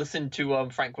listen to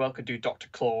Frank Welker do Dr.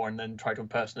 Claw, and then try to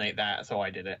impersonate that. That's how I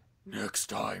did it. Next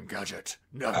time, Gadget.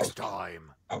 Next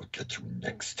time. I'll get you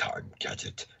next time,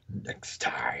 Gadget. Next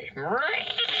time.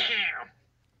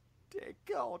 Dear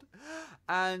God.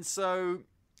 And so,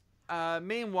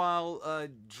 meanwhile,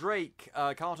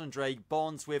 Carlton Drake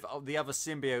bonds with the other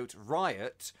symbiote,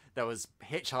 Riot, that was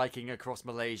hitchhiking across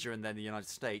Malaysia and then the United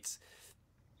States.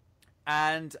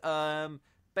 And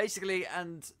basically,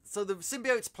 and so the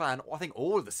symbiote's plan, I think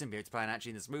all of the symbiote's plan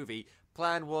actually in this movie,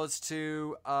 plan was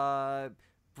to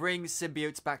bring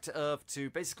symbiotes back to Earth to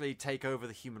basically take over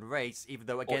the human race, even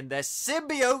though, again, they're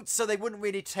symbiotes, so they wouldn't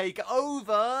really take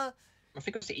over. I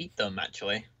think it was to eat them,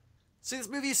 actually. See, this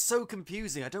movie is so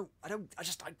confusing. I don't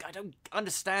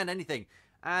understand anything.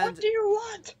 And what do you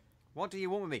want? What do you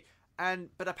want with me?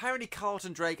 But apparently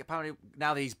Carlton Drake,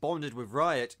 now that he's bonded with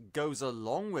Riot, goes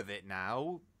along with it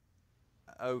now.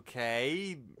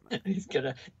 Okay. He's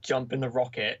gonna jump in the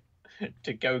rocket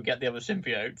to go get the other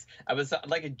symbiotes. I was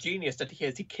like a genius that he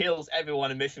is. He kills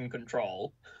everyone in mission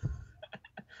control.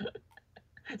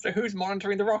 So who's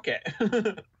monitoring the rocket?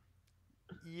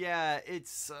 Yeah,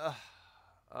 it's...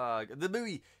 the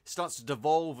movie starts to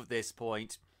devolve at this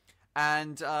point,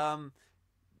 and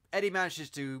Eddie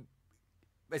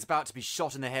is about to be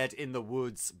shot in the head in the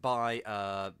woods by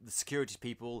the security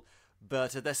people,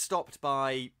 but they're stopped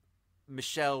by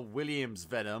Michelle Williams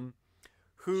Venom,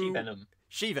 who She-Venom.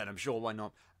 She-Venom, sure, why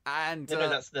not? And No,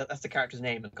 that's the character's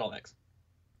name in the comics.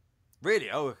 really?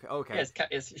 Oh, okay. Yeah,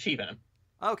 it's She-Venom.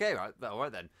 Okay, right. All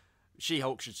right then.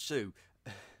 She-Hulk should sue.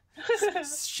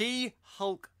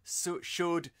 She-Hulk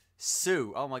should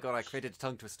sue. Oh my god, I created a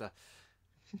tongue twister.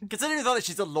 Considering the fact that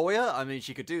she's a lawyer, I mean,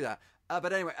 she could do that.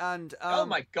 But anyway, and oh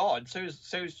my god,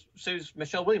 so's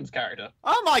Michelle Williams' character.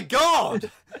 Oh my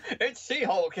god! It's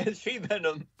She-Hulk. It's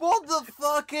She-Venom. What the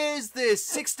fuck is this?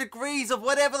 6 degrees of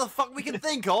whatever the fuck we can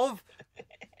think of.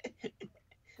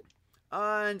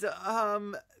 And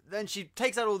then she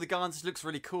takes out all the guns. She looks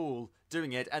really cool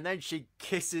doing it, and then she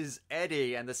kisses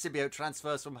Eddie, and the symbiote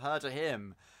transfers from her to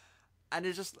him. And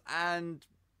it's just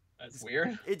That's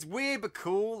weird. It's weird but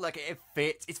cool. Like, it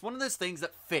fits. It's one of those things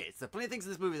that fits. There are plenty of things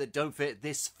in this movie that don't fit.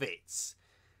 This fits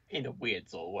In a weird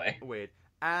sort of way. weird.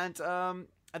 And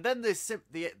then the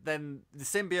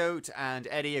symbiote and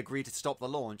Eddie agree to stop the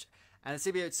launch. And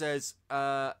the symbiote says,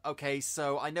 "Okay,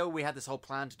 so I know we had this whole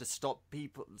plan to stop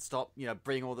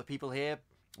bringing all the people here,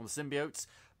 all the symbiotes,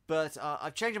 but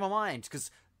I've changed my mind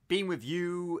because being with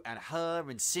you and her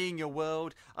and seeing your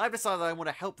world, I've decided I want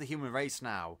to help the human race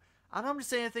now." And I'm just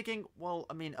sitting there thinking, well,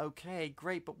 I mean, okay,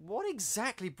 great, but what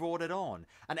exactly brought it on?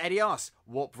 And Eddie asks,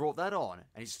 what brought that on?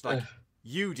 And he's just like,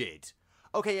 you did.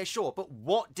 Okay, yeah, sure, but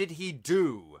what did he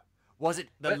do? Was it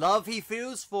the love he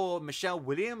feels for Michelle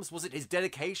Williams? Was it his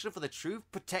dedication for the truth,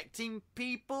 protecting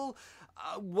people?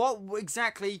 What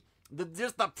exactly?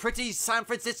 Just the pretty San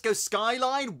Francisco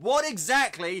skyline? What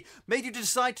exactly made you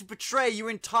decide to betray your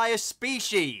entire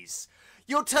species?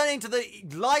 You're turning to the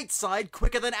light side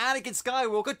quicker than Anakin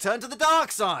Skywalker turned to the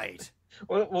dark side.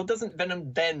 Well, doesn't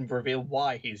Venom then reveal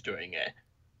why he's doing it?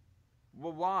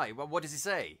 Well, why? What does he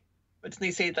say? Doesn't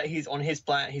he say that he's on his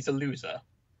planet, he's a loser?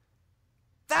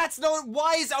 That's not...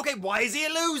 Why is he a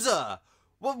loser?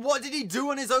 What did he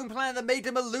do on his own planet that made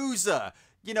him a loser?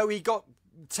 You know, he got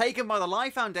taken by the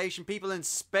Life Foundation, people in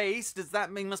space. Does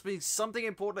that mean must be something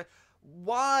important?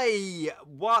 Why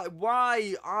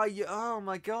are you... Oh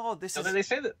my god, this is... They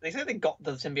say they got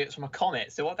the symbiotes from a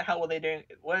comet, so what the hell were they doing?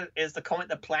 Where is the comet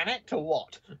the planet or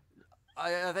what?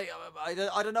 I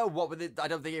don't know what were they, I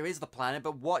don't think it is the planet,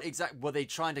 but what exactly were they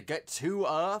trying to get to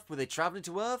Earth? Were they traveling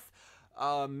to Earth?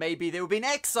 Maybe they were being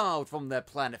exiled from their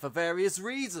planet for various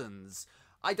reasons.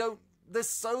 There's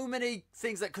so many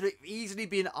things that could have easily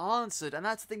been answered, and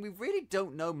that's the thing, we really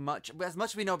don't know much. As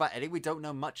much as we know about Eddie, we don't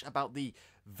know much about the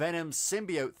Venom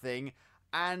symbiote thing,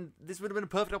 and this would have been a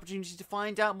perfect opportunity to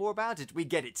find out more about it. We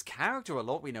get its character a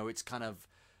lot. We know it's kind of,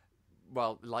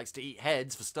 well, likes to eat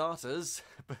heads for starters,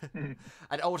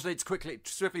 and alternates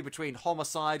swiftly between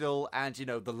homicidal and, you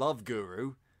know, the love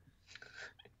guru.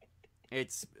 And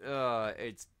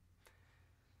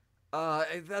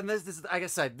this, like I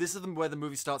said, this is where the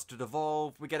movie starts to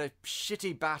devolve. We get a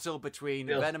shitty battle between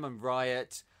Venom and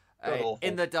Riot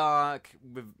in the dark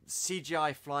with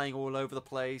CGI flying all over the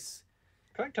place.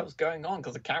 I can't tell what's going on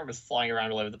because the camera's flying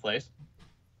around all over the place.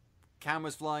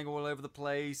 Cameras flying all over the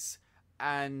place,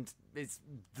 and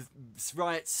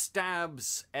Riot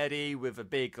stabs Eddie with a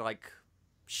big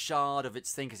shard of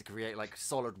its thing to create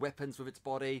solid weapons with its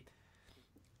body.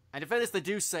 And in fairness, they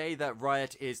do say that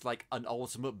Riot is an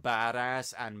ultimate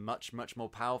badass and much, much more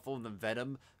powerful than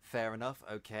Venom. Fair enough,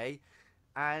 okay.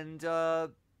 And,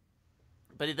 but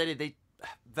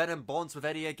Venom bonds with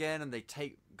Eddie again, and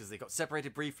because they got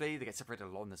separated briefly, they get separated a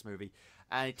lot in this movie,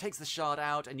 and he takes the shard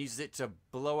out and uses it to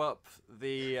blow up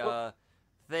the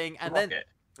thing, and then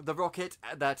the rocket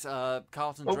that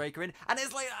Carlton Drake are in. And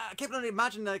it's I kept on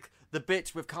imagining the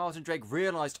bit with Carlton Drake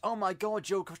realised, oh my god,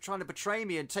 you're trying to betray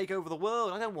me and take over the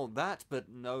world. I don't want that, but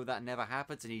no, that never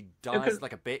happens, and he dies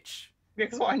like a bitch. Yeah,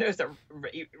 because what I know is that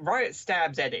Riot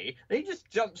stabs Eddie, then he just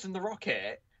jumps in the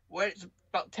rocket, where it's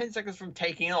about 10 seconds from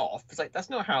taking off. It's that's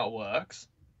not how it works.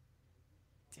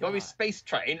 You gotta be space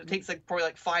trained. It takes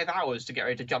probably 5 hours to get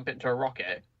ready to jump into a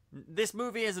rocket. This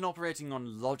movie isn't operating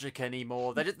on logic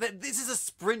anymore. This is a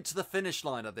sprint to the finish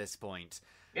line at this point.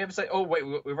 Yeah, it's oh wait,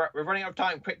 we're running out of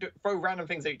time. Quick, throw random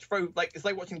things at each. It's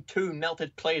like watching two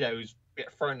melted Play-Dohs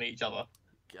get thrown at each other.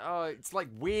 It's like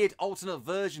weird alternate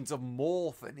versions of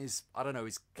Morph and his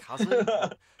cousin.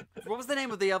 What was the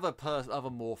name of the other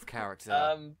Morph character?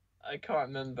 I can't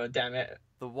remember. Damn it.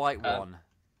 The white one.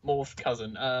 Morph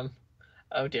cousin.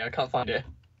 Oh dear, I can't find it.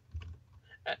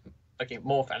 Okay,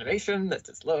 Morph animation. Let's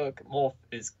just look. Morph,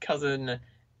 his cousin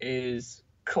is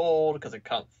called because I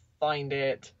can't find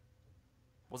it.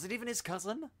 Was it even his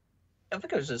cousin? I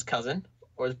think it was his cousin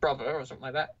or his brother or something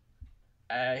like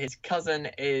that. His cousin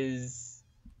is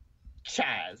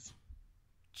Chaz.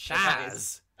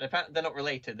 Chaz. Apparently they're not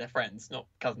related. They're friends, not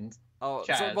cousins. Oh,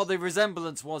 Chaz. so, well, the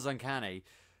resemblance was uncanny.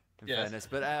 in Yes. fairness.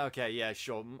 But okay, yeah,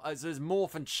 sure. So there's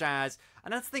Morph and Chaz.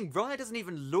 And that's the thing, Riot doesn't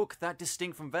even look that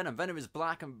distinct from Venom. Venom is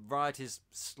black and Riot is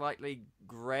slightly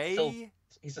grey.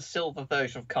 He's a silver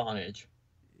version of Carnage.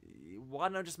 Why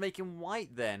not just make him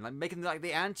white then? Like, make him like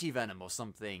the anti-Venom or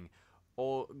something.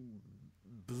 Or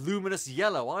luminous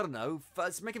yellow, I don't know.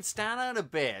 Let's make him stand out a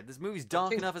bit. This movie's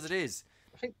dark enough as it is.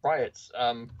 I think Riot's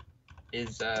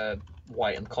is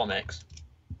white in the comics.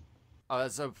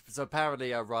 So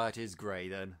apparently Riot is grey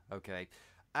then. Okay.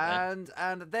 And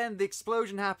then the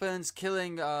explosion happens,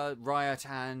 killing Riot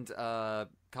and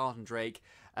Carlton Drake.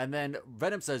 And then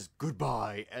Venom says,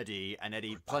 "Goodbye, Eddie." And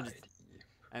Eddie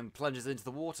plunges into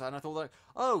the water. And I thought, like,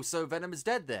 oh, so Venom is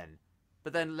dead then.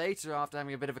 But then later, after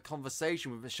having a bit of a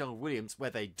conversation with Michelle Williams, where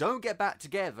they don't get back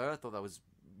together, I thought that was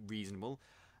reasonable.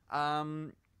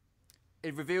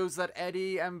 It reveals that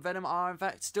Eddie and Venom are in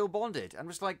fact still bonded. I'm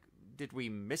just like, did we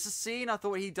miss a scene? I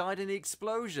thought he died in the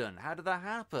explosion. How did that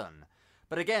happen?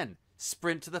 But again,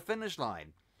 sprint to the finish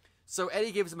line. So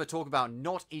Eddie gives him a talk about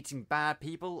not eating bad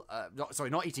people.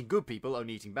 Not eating good people,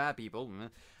 only eating bad people.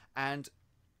 And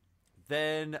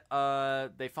then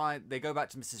they go back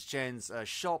to Mrs. Chen's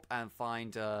shop and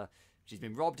find she's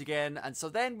been robbed again. And so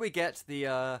then we get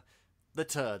the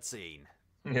turd scene.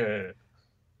 Yeah.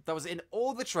 That was in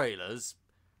all the trailers,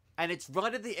 and it's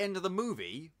right at the end of the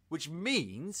movie, which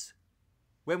means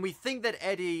when we think that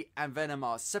Eddie and Venom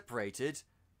are separated,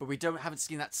 but we haven't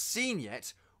seen that scene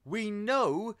yet, we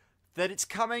know that it's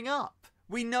coming up.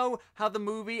 We know how the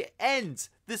movie ends.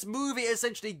 This movie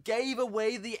essentially gave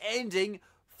away the ending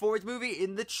for its movie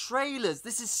in the trailers.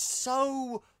 This is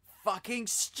so fucking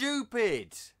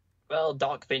stupid. Well,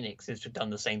 Dark Phoenix has done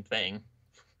the same thing.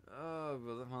 Oh,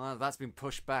 well, that's been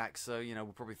pushed back, so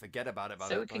we'll probably forget about it.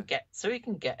 So we can get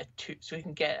a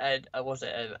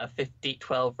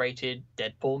 15-12 rated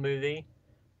Deadpool movie,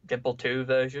 Deadpool 2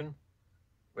 version.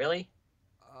 Really?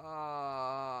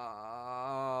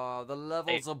 The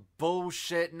levels of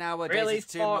bullshit nowadays. Really, is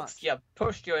too Fox? much. You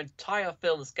pushed your entire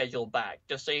film schedule back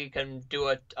just so you can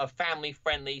do a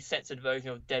family-friendly, censored version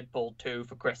of Deadpool 2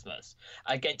 for Christmas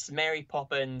against Mary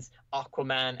Poppins,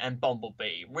 Aquaman, and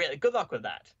Bumblebee. Really, good luck with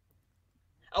that.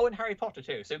 Oh, and Harry Potter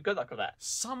too, so good luck with that.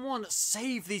 Someone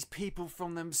save these people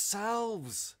from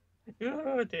themselves.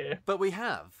 Oh dear. But we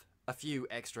have a few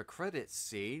extra credits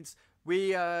scenes.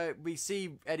 We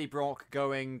see Eddie Brock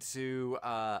going to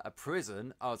a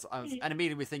prison, and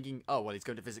immediately we're thinking, oh well, he's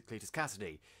going to visit Cletus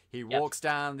Cassidy. He walks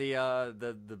down the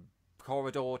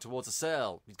corridor towards a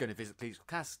cell. He's going to visit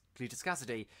Cletus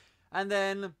Cassidy, and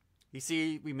then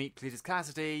we meet Cletus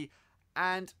Cassidy,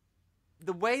 and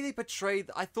the way they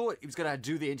portrayed, I thought he was going to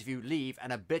do the interview, leave,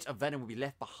 and a bit of Venom would be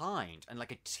left behind, and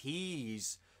like a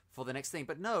tease for the next thing.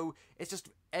 But no, it's just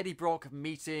Eddie Brock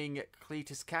meeting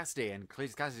Cletus Cassidy, and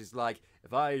Cletus Cassidy's like,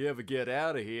 if I ever get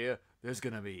out of here, there's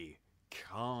going to be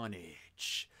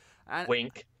carnage. And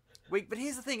Wink. But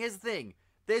here's the thing.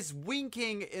 There's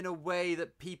winking in a way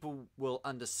that people will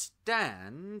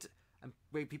understand, and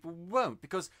way people won't,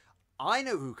 because I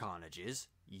know who Carnage is.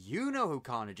 You know who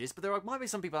Carnage is, but there might be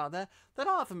some people out there that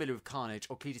aren't familiar with Carnage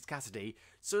or Cletus Cassidy.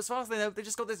 So as far as they know, they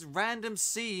just got this random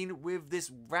scene with this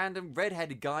random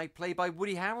redheaded guy played by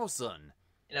Woody Harrelson.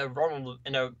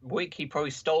 In a wig he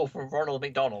probably stole from Ronald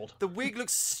McDonald. The wig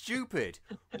looks stupid.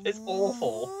 It's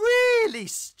awful. Really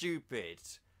stupid.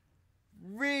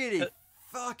 Really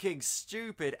fucking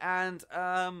stupid. And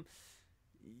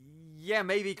yeah,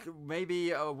 maybe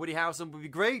Woody Harrelson would be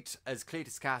great as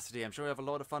Cletus Cassidy. I'm sure he'll have a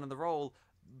lot of fun in the role.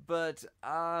 But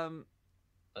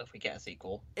if we get a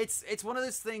sequel, it's one of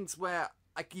those things where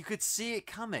you could see it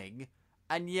coming,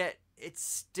 and yet it's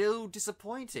still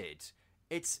disappointed.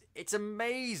 It's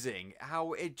amazing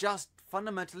how it just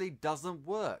fundamentally doesn't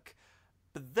work.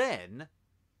 But then,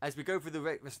 as we go through the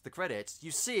rest of the credits,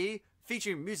 you see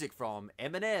featuring music from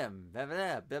Eminem,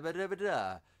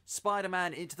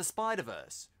 Spider-Man Into the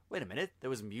Spider-Verse. Wait a minute, there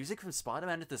was music from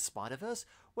Spider-Man Into the Spider-Verse?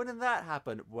 When did that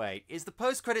happen? Wait, is the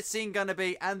post-credit scene gonna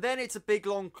be, and then it's a big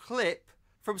long clip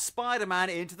from Spider-Man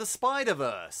Into the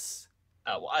Spider-Verse?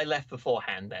 well, I left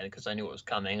beforehand then because I knew it was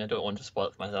coming. I don't want to spoil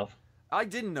it for myself. I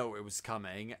didn't know it was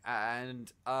coming,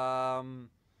 and,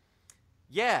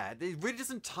 yeah, it really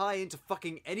doesn't tie into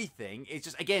fucking anything. It's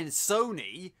just, again,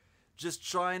 Sony just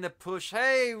trying to push,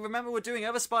 hey, remember we're doing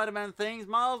other Spider-Man things,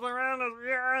 Miles Morales,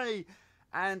 yay!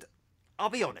 And I'll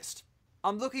be honest,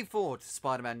 I'm looking forward to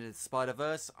Spider-Man Into the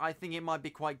Spider-Verse. I think it might be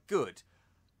quite good.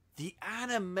 The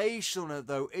animation,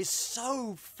 though, is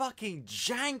so fucking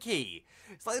janky.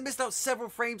 It's like they missed out several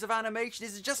frames of animation.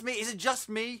 Is it just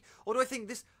me? Or do I think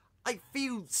this... I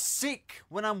feel sick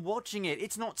when I'm watching it.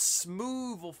 It's not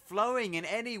smooth or flowing in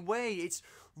any way. It's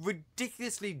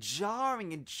ridiculously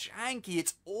jarring and janky.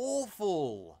 It's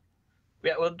awful.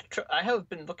 Yeah, well, I have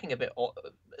been looking a bit.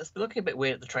 It's been looking a bit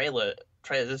weird at the trailers,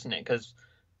 isn't it? Because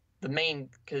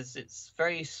it's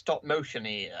very stop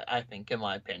motiony, I think, in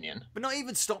my opinion. But not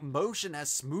even stop motion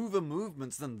has smoother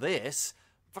movements than this.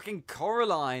 Fucking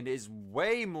Coraline is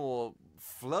way more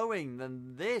flowing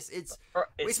than this. It's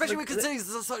especially when considering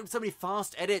there's so many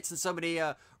fast edits and so many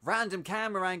random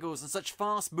camera angles and such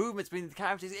fast movements between the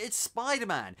characters. It's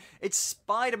Spider-Man. It's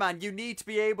Spider-Man. You need to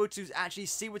be able to actually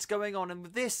see what's going on, and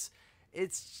with this,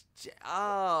 it's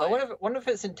I wonder if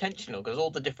it's intentional, because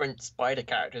all the different Spider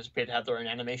characters appear to have their own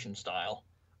animation style.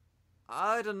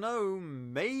 I don't know,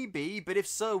 maybe, but if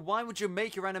so, why would you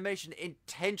make your animation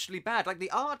intentionally bad? Like,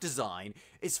 the art design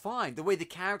is fine. The way the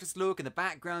characters look and the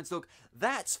backgrounds look,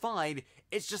 that's fine.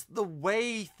 It's just the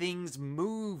way things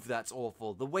move that's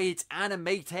awful. The way it's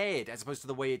animated, as opposed to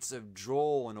the way it's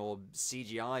drawn or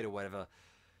CGI'd or whatever.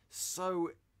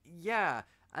 So, yeah.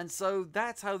 And so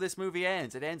that's how this movie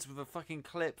ends. It ends with a fucking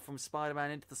clip from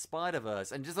Spider-Man Into the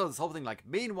Spider-Verse. And just this whole thing like,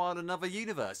 meanwhile, another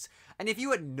universe. And if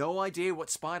you had no idea what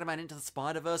Spider-Man Into the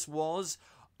Spider-Verse was,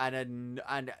 and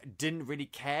didn't really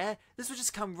care, this would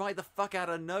just come right the fuck out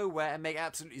of nowhere and make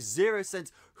absolutely zero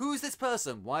sense. Who's this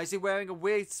person? Why is he wearing a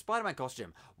weird Spider-Man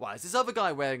costume? Why is this other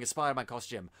guy wearing a Spider-Man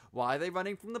costume? Why are they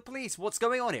running from the police? What's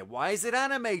going on here? Why is it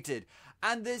animated?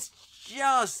 And there's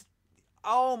just...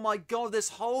 oh my god, this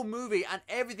whole movie and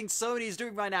everything Sony is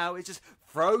doing right now is just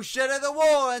throw shit at the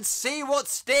wall and see what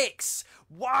sticks.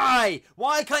 Why?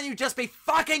 Why can't you just be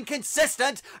fucking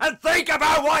consistent and think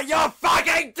about what you're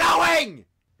fucking doing?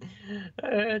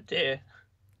 Oh dear.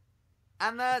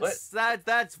 And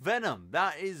that's Venom.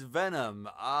 That is Venom.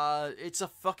 It's a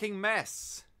fucking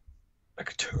mess.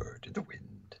 Like a turd in the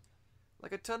wind.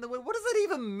 Like a turn in the wind? What does that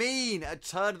even mean, a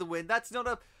turn in the wind? That's not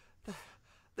a...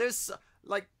 There's,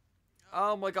 like...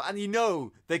 oh my god, and you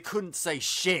know, they couldn't say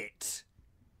shit.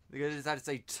 They just had to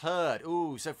say turd.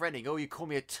 Ooh, so threatening. Oh, you call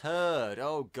me a turd.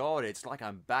 Oh god, it's like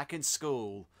I'm back in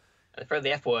school. They throw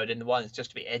the F word in the ones just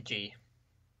to be edgy.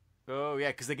 Oh yeah,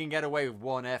 because they can get away with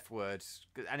one F word.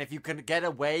 And if you can get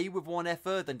away with one F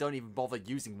word, then don't even bother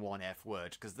using one F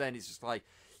word. Because then it's just like,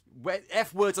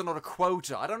 F words are not a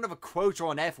quota. I don't have a quota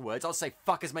on F words. I'll say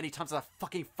fuck as many times as I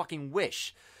fucking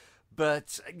wish.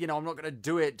 But, you know, I'm not going to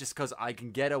do it just because I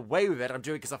can get away with it. I'm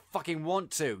doing it because I fucking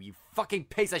want to. You fucking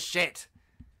piece of shit.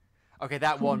 Okay,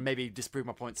 that one maybe disproved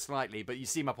my point slightly, but you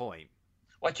see my point.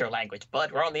 What's your language,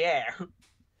 bud? We're on the air.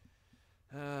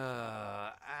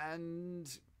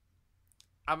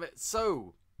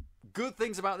 So, good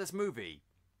things about this movie.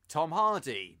 Tom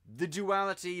Hardy. The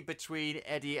duality between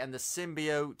Eddie and the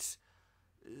symbiote.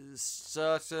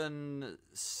 Certain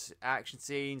action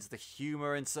scenes. The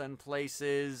humor in certain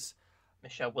places.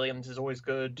 Michelle Williams is always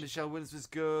good. Michelle Williams was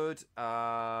good.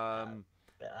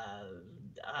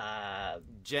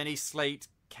 Jenny Slate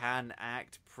can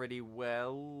act pretty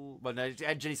well. Well, no,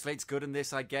 Jenny Slate's good in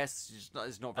this, I guess.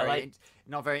 She's not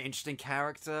very interesting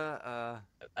character.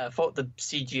 I thought the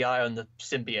CGI on the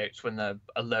symbiotes when they're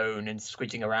alone and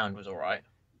squidging around was alright.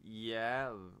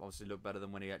 Yeah, obviously looked better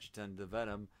than when he actually turned into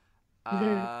Venom.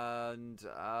 And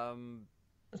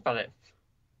that's about it.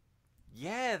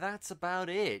 Yeah, that's about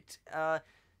it.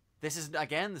 This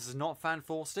is not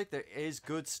fan-forstic. There is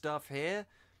good stuff here,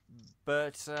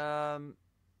 but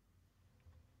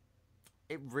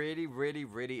it really, really,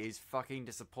 really is fucking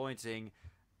disappointing.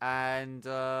 And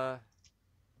we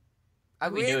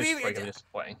knew it was freaking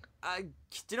disappointing. Do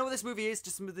you know what this movie is?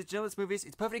 Do you know what this movie is?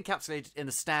 It's perfectly encapsulated in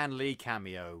the Stan Lee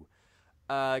cameo.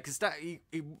 Because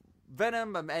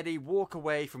Venom and Eddie walk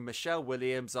away from Michelle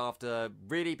Williams after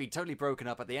really being totally broken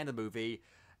up at the end of the movie,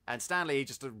 and Stanley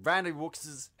just randomly walks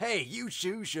and says, "Hey, you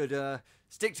two should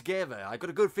stick together. I've got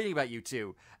a good feeling about you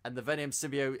two." And the Venom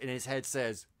symbiote in his head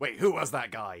says, "Wait, who was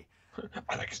that guy?"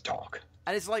 I like his dog.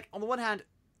 And it's like, on the one hand,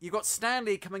 you've got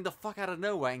Stanley coming the fuck out of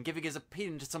nowhere and giving his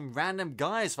opinion to some random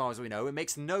guy as far as we know. It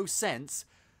makes no sense.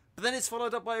 But then it's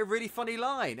followed up by a really funny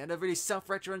line and a really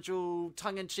self-referential,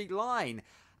 tongue-in-cheek line.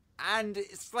 And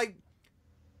it's like,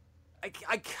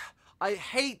 I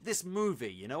hate this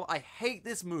movie, you know? I hate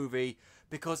this movie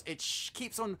because it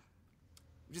keeps on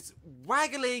just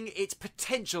waggling its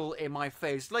potential in my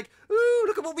face. Like, ooh,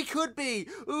 look at what we could be.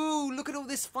 Ooh, look at all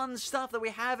this fun stuff that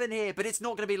we have in here. But it's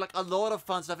not going to be like a lot of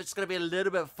fun stuff. It's going to be a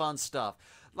little bit of fun stuff.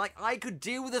 Like, I could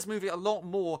deal with this movie a lot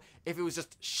more if it was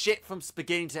just shit from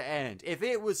beginning to end. If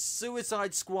it was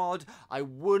Suicide Squad, I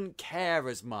wouldn't care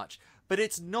as much. But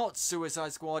it's not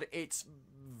Suicide Squad, it's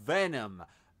Venom.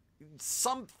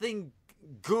 Something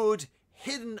good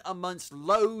hidden amongst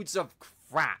loads of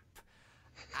crap.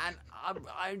 And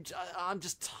I'm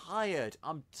just tired.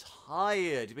 I'm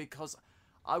tired because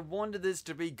I wanted this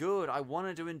to be good. I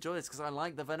wanted to enjoy this because I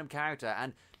like the Venom character.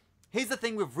 And here's the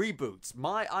thing with reboots.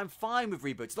 I'm fine with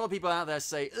reboots. A lot of people out there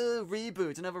say,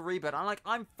 reboot, another reboot.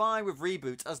 I'm fine with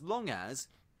reboots as long as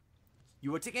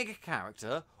you are taking a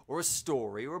character or a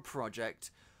story or a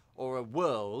project or a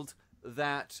world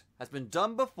that has been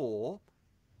done before,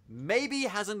 maybe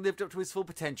hasn't lived up to its full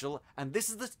potential, and this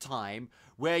is the time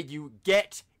where you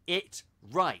get it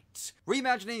right.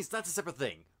 Reimaginings, that's a separate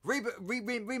thing.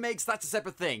 Remakes, that's a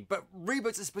separate thing. But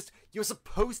reboots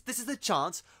this is the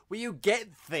chance where you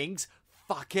get things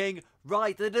fucking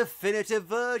right. The definitive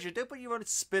version. Don't put your own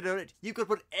spin on it. You've got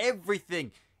to put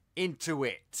everything into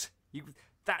it.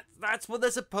 That's what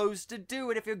they're supposed to do.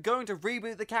 And if you're going to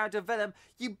reboot the character Venom,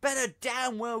 you better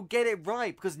damn well get it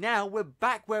right. Because now we're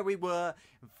back where we were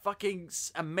in fucking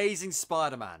Amazing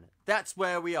Spider-Man. That's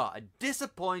where we are. A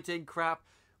disappointing crap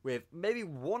with maybe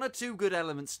one or two good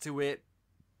elements to it.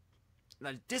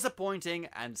 Disappointing,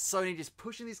 and Sony just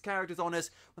pushing these characters on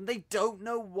us when they don't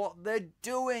know what they're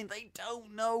doing. I'm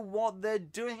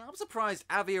surprised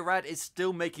Avi Arad is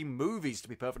still making movies, to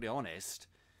be perfectly honest.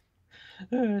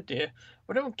 Oh dear.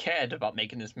 We don't cared about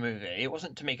making this movie. It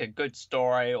wasn't to make a good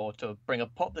story or to bring a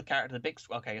popular character to the big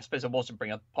screen. Okay, I suppose it was to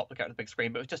bring a popular character to the big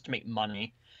screen, but it was just to make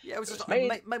money. Yeah, it was just to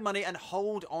make money and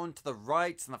hold on to the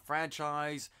rights and the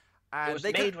franchise. And it was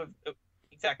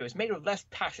made with less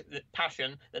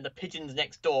passion than the pigeons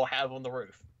next door have on the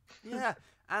roof. Yeah,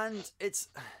 and it's...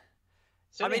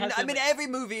 So every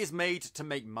movie is made to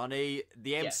make money.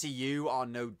 The MCU are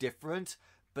no different.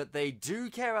 But they do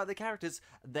care about the characters.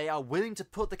 They are willing to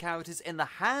put the characters in the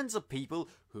hands of people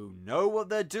who know what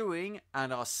they're doing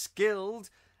and are skilled.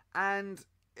 And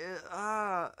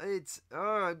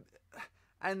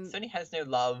Sony has no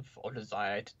love or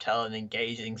desire to tell an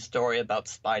engaging story about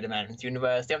Spider-Man's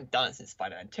universe. They haven't done it since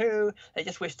Spider-Man 2. They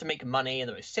just wish to make money in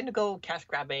the most cynical,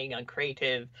 cash-grabbing,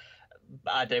 uncreative,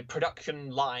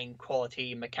 production line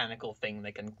quality mechanical thing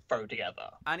they can throw together.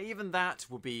 And even that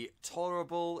would be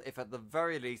tolerable if at the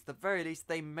very least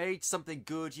they made something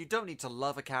good. You don't need to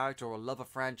love a character or love a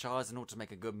franchise in order to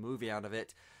make a good movie out of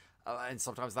it. And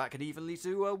sometimes that can even lead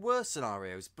to worse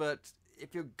scenarios. But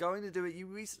if you're going to do it, you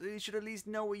should at least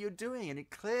know what you're doing. And it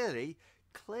clearly,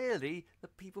 the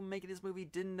people making this movie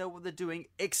didn't know what they're doing,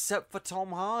 except for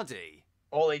Tom Hardy.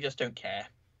 Or they just don't care.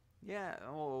 Yeah,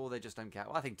 or they just don't care.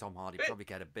 Well, I think Tom Hardy probably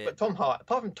cared a bit. But apart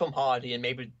from Tom Hardy and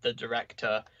maybe the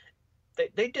director,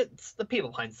 the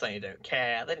people behind Sony don't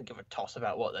care. They don't give a toss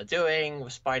about what they're doing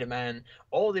with Spider-Man.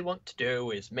 All they want to do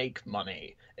is make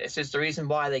money. This is the reason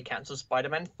why they cancelled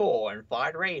Spider-Man 4 and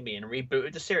fired Raimi and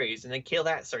rebooted the series and then killed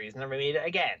that series and never made it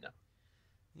again.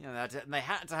 Yeah, and they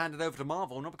had to hand it over to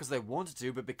Marvel, not because they wanted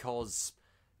to, but because,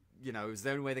 it was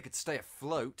the only way they could stay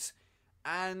afloat.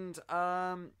 And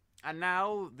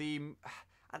now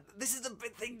this is the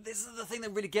big thing. This is the thing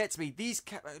that really gets me. These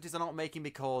characters are not making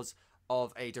because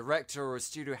of a director or a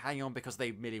studio hanging on because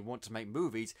they merely want to make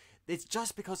movies. It's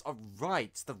just because of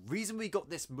rights. The reason we got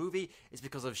this movie is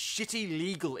because of shitty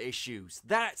legal issues.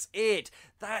 That's it.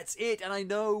 And I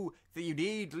know that you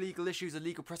need legal issues and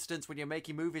legal precedents when you're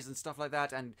making movies and stuff like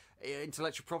that, and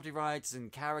intellectual property rights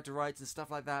and character rights and stuff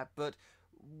like that, but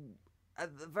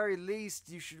at the very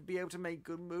least, you should be able to make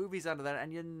good movies out of that,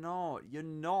 and you're not.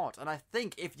 And I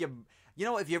think if your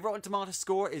Rotten Tomatoes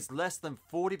score is less than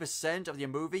 40% of your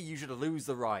movie, you should lose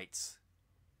the rights.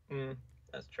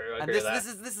 That's true. I agree with that.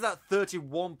 This is at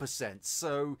 31%.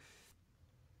 So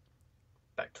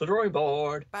back to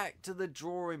the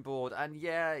drawing board. And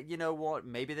yeah, you know what?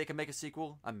 Maybe they can make a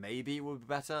sequel, and maybe it will be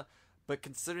better. But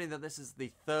considering that this is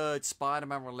the third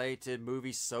Spider-Man related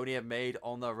movie Sony have made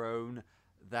on their own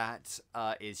that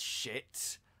is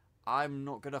shit, I'm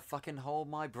not gonna fucking hold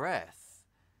my breath.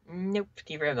 Nope,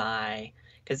 neither am I.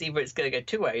 Because either it's going to go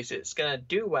two ways. It's going to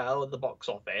do well at the box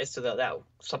office, so that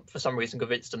for some reason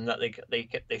convince them that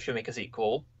they should make a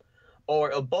sequel, or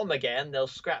it'll bomb again. They'll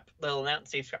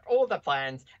announce they've scrapped all their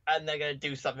plans, and they're going to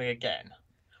do something again.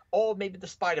 Or maybe the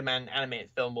Spider-Man animated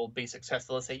film will be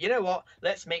successful and say, you know what,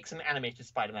 let's make some animated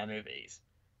Spider-Man movies.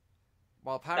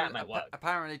 Well,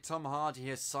 apparently Tom Hardy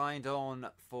has signed on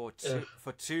for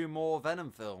two more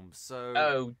Venom films. So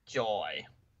oh joy!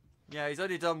 Yeah, he's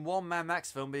only done one Mad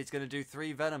Max film, but he's going to do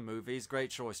 3 Venom movies.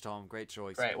 Great choice, Tom. Great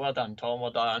choice. Great, well done, Tom.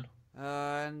 Well done.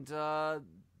 And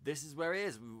this is where he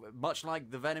is. Much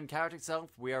like the Venom character itself,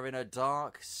 we are in a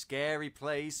dark, scary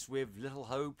place with little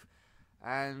hope,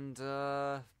 and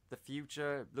the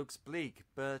future looks bleak.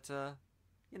 But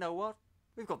you know what?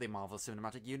 We've got the Marvel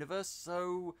Cinematic Universe,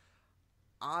 so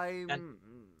I'm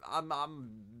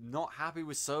not happy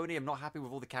with Sony. I'm not happy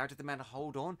with all the characters they meant to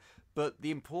hold on. But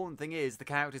the important thing is the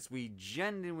characters we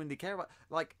genuinely care about.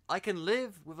 Like, I can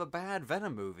live with a bad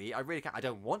Venom movie. I really can. I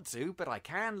don't want to, but I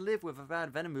can live with a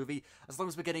bad Venom movie as long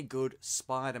as we're getting good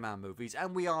Spider-Man movies.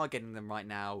 And we are getting them right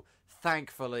now,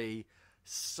 thankfully.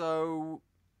 So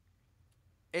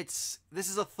this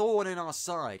is a thorn in our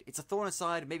side. It's a thorn in our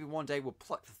side. Maybe one day we'll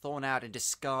pluck the thorn out and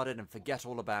discard it and forget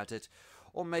all about it.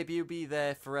 Or maybe it'll be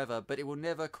there forever, but it will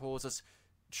never cause us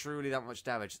truly that much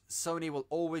damage. Sony will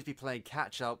always be playing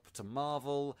catch up to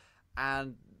Marvel,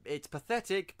 and it's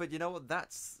pathetic, but you know what?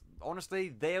 That's honestly,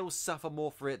 they'll suffer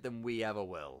more for it than we ever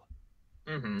will.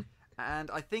 Mm-hmm. And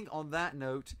I think on that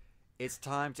note, it's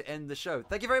time to end the show.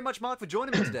 Thank you very much, Mark, for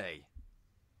joining me today.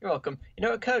 You're welcome. You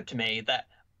know, it occurred to me that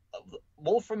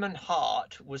Wolfram and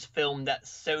Hart was filmed at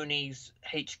Sony's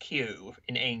HQ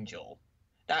in Angel.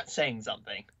 That's saying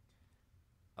something.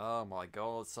 Oh my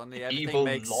god, suddenly everything Evil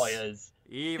makes... lawyers.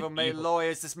 Evil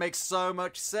lawyers, this makes so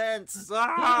much sense.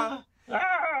 Ah!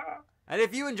 And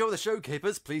if you enjoy the show,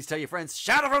 Capers, please tell your friends,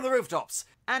 shout it from the rooftops!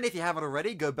 And if you haven't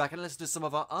already, go back and listen to some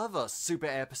of our other super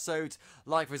episodes,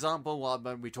 like, for example,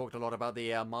 when we talked a lot about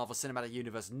the Marvel Cinematic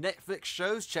Universe Netflix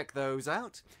shows. Check those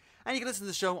out. And you can listen to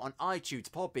the show on iTunes,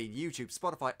 Podbean, YouTube,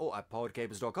 Spotify, or at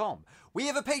PodCapers.com. We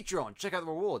have a Patreon. Check out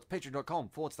the rewards,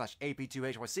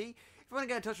 patreon.com/AP2HYC. If you want to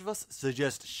get in touch with us,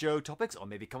 suggest show topics, or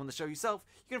maybe come on the show yourself,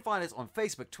 you can find us on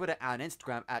Facebook, Twitter, and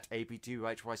Instagram at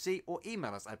AP2HYC, or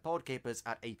email us at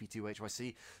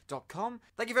podcapers@ap2hyc.com.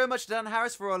 Thank you very much to Dan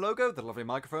Harris for our logo, the lovely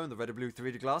microphone, the red and blue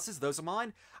 3D glasses, those are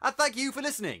mine, and thank you for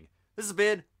listening. This has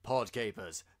been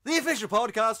PodCapers, the official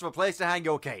podcast for a place to hang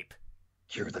your cape.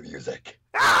 Cue the music.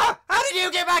 Ah! How did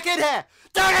you get back in here?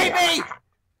 Don't hate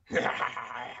me!